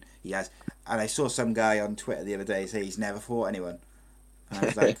pan, and he has. And I saw some guy on Twitter the other day say he's never fought anyone, and I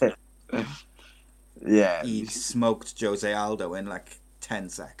was like, yeah, he smoked Jose Aldo in like 10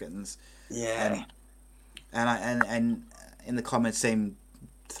 seconds. Yeah, and in the same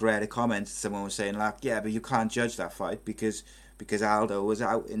thread of comments, someone was saying like, yeah, but you can't judge that fight because Aldo was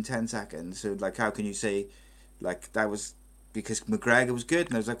out in 10 seconds. So like, how can you say like that was because McGregor was good?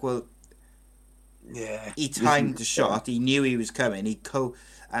 And I was like, well, yeah, he timed the shot. He knew he was coming.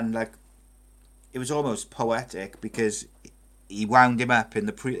 And like, it was almost poetic because he wound him up in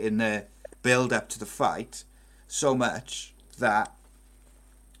the build up to the fight so much that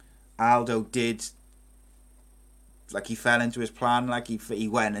Aldo did, like, he fell into his plan. Like he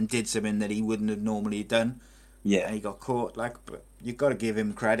went and did something that he wouldn't have normally done. Yeah, and he got caught. Like, but you've got to give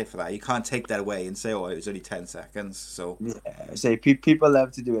him credit for that. You can't take that away and say, "Oh, it was only 10 seconds." So yeah, say people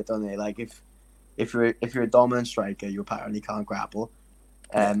love to do it, don't they? Like if you're a dominant striker, you apparently can't grapple,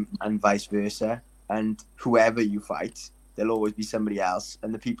 and vice versa. And whoever you fight, there'll always be somebody else.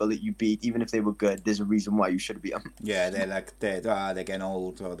 And the people that you beat, even if they were good, there's a reason why you should beat them. Yeah, they're getting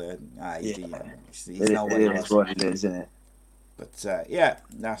old, or he's not what it is. What it is, isn't it? But yeah,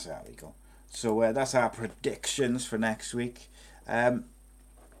 that's how we go. So that's our predictions for next week. So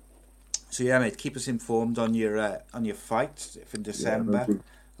yeah, mate, keep us informed on your fight in December. Yeah,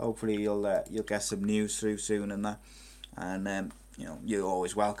 hopefully you'll get some news through soon and that. And you're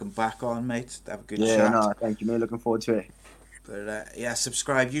always welcome back on, mate. Have a good chat. Yeah, no, thank you, mate. Looking forward to it. But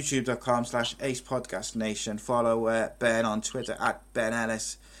subscribe, youtube.com/Ace Podcast Nation. Follow Ben on Twitter @Ben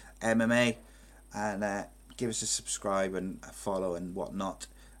Ellis MMA, and give us a subscribe and a follow and whatnot.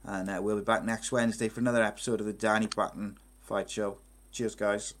 And we'll be back next Wednesday for another episode of the Danny Batten Fight Show. Cheers,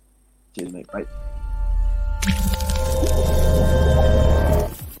 guys. Cheers, mate. Bye.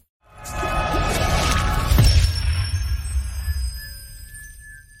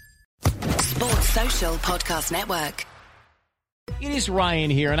 Sports Social Podcast Network. It is Ryan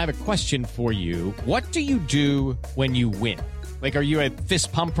here, and I have a question for you. What do you do when you win? Like, are you a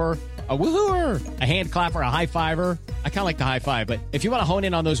fist pumper, a woohooer, a hand clapper, a high fiver? I kind of like the high five, but if you want to hone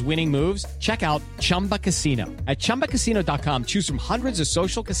in on those winning moves, check out Chumba Casino. At ChumbaCasino.com, choose from hundreds of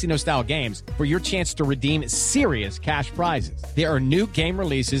social casino-style games for your chance to redeem serious cash prizes. There are new game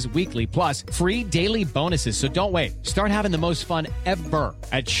releases weekly, plus free daily bonuses, so don't wait. Start having the most fun ever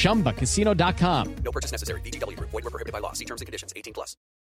at ChumbaCasino.com. No purchase necessary. VGW Group. Void where prohibited by law. See terms and conditions. 18+.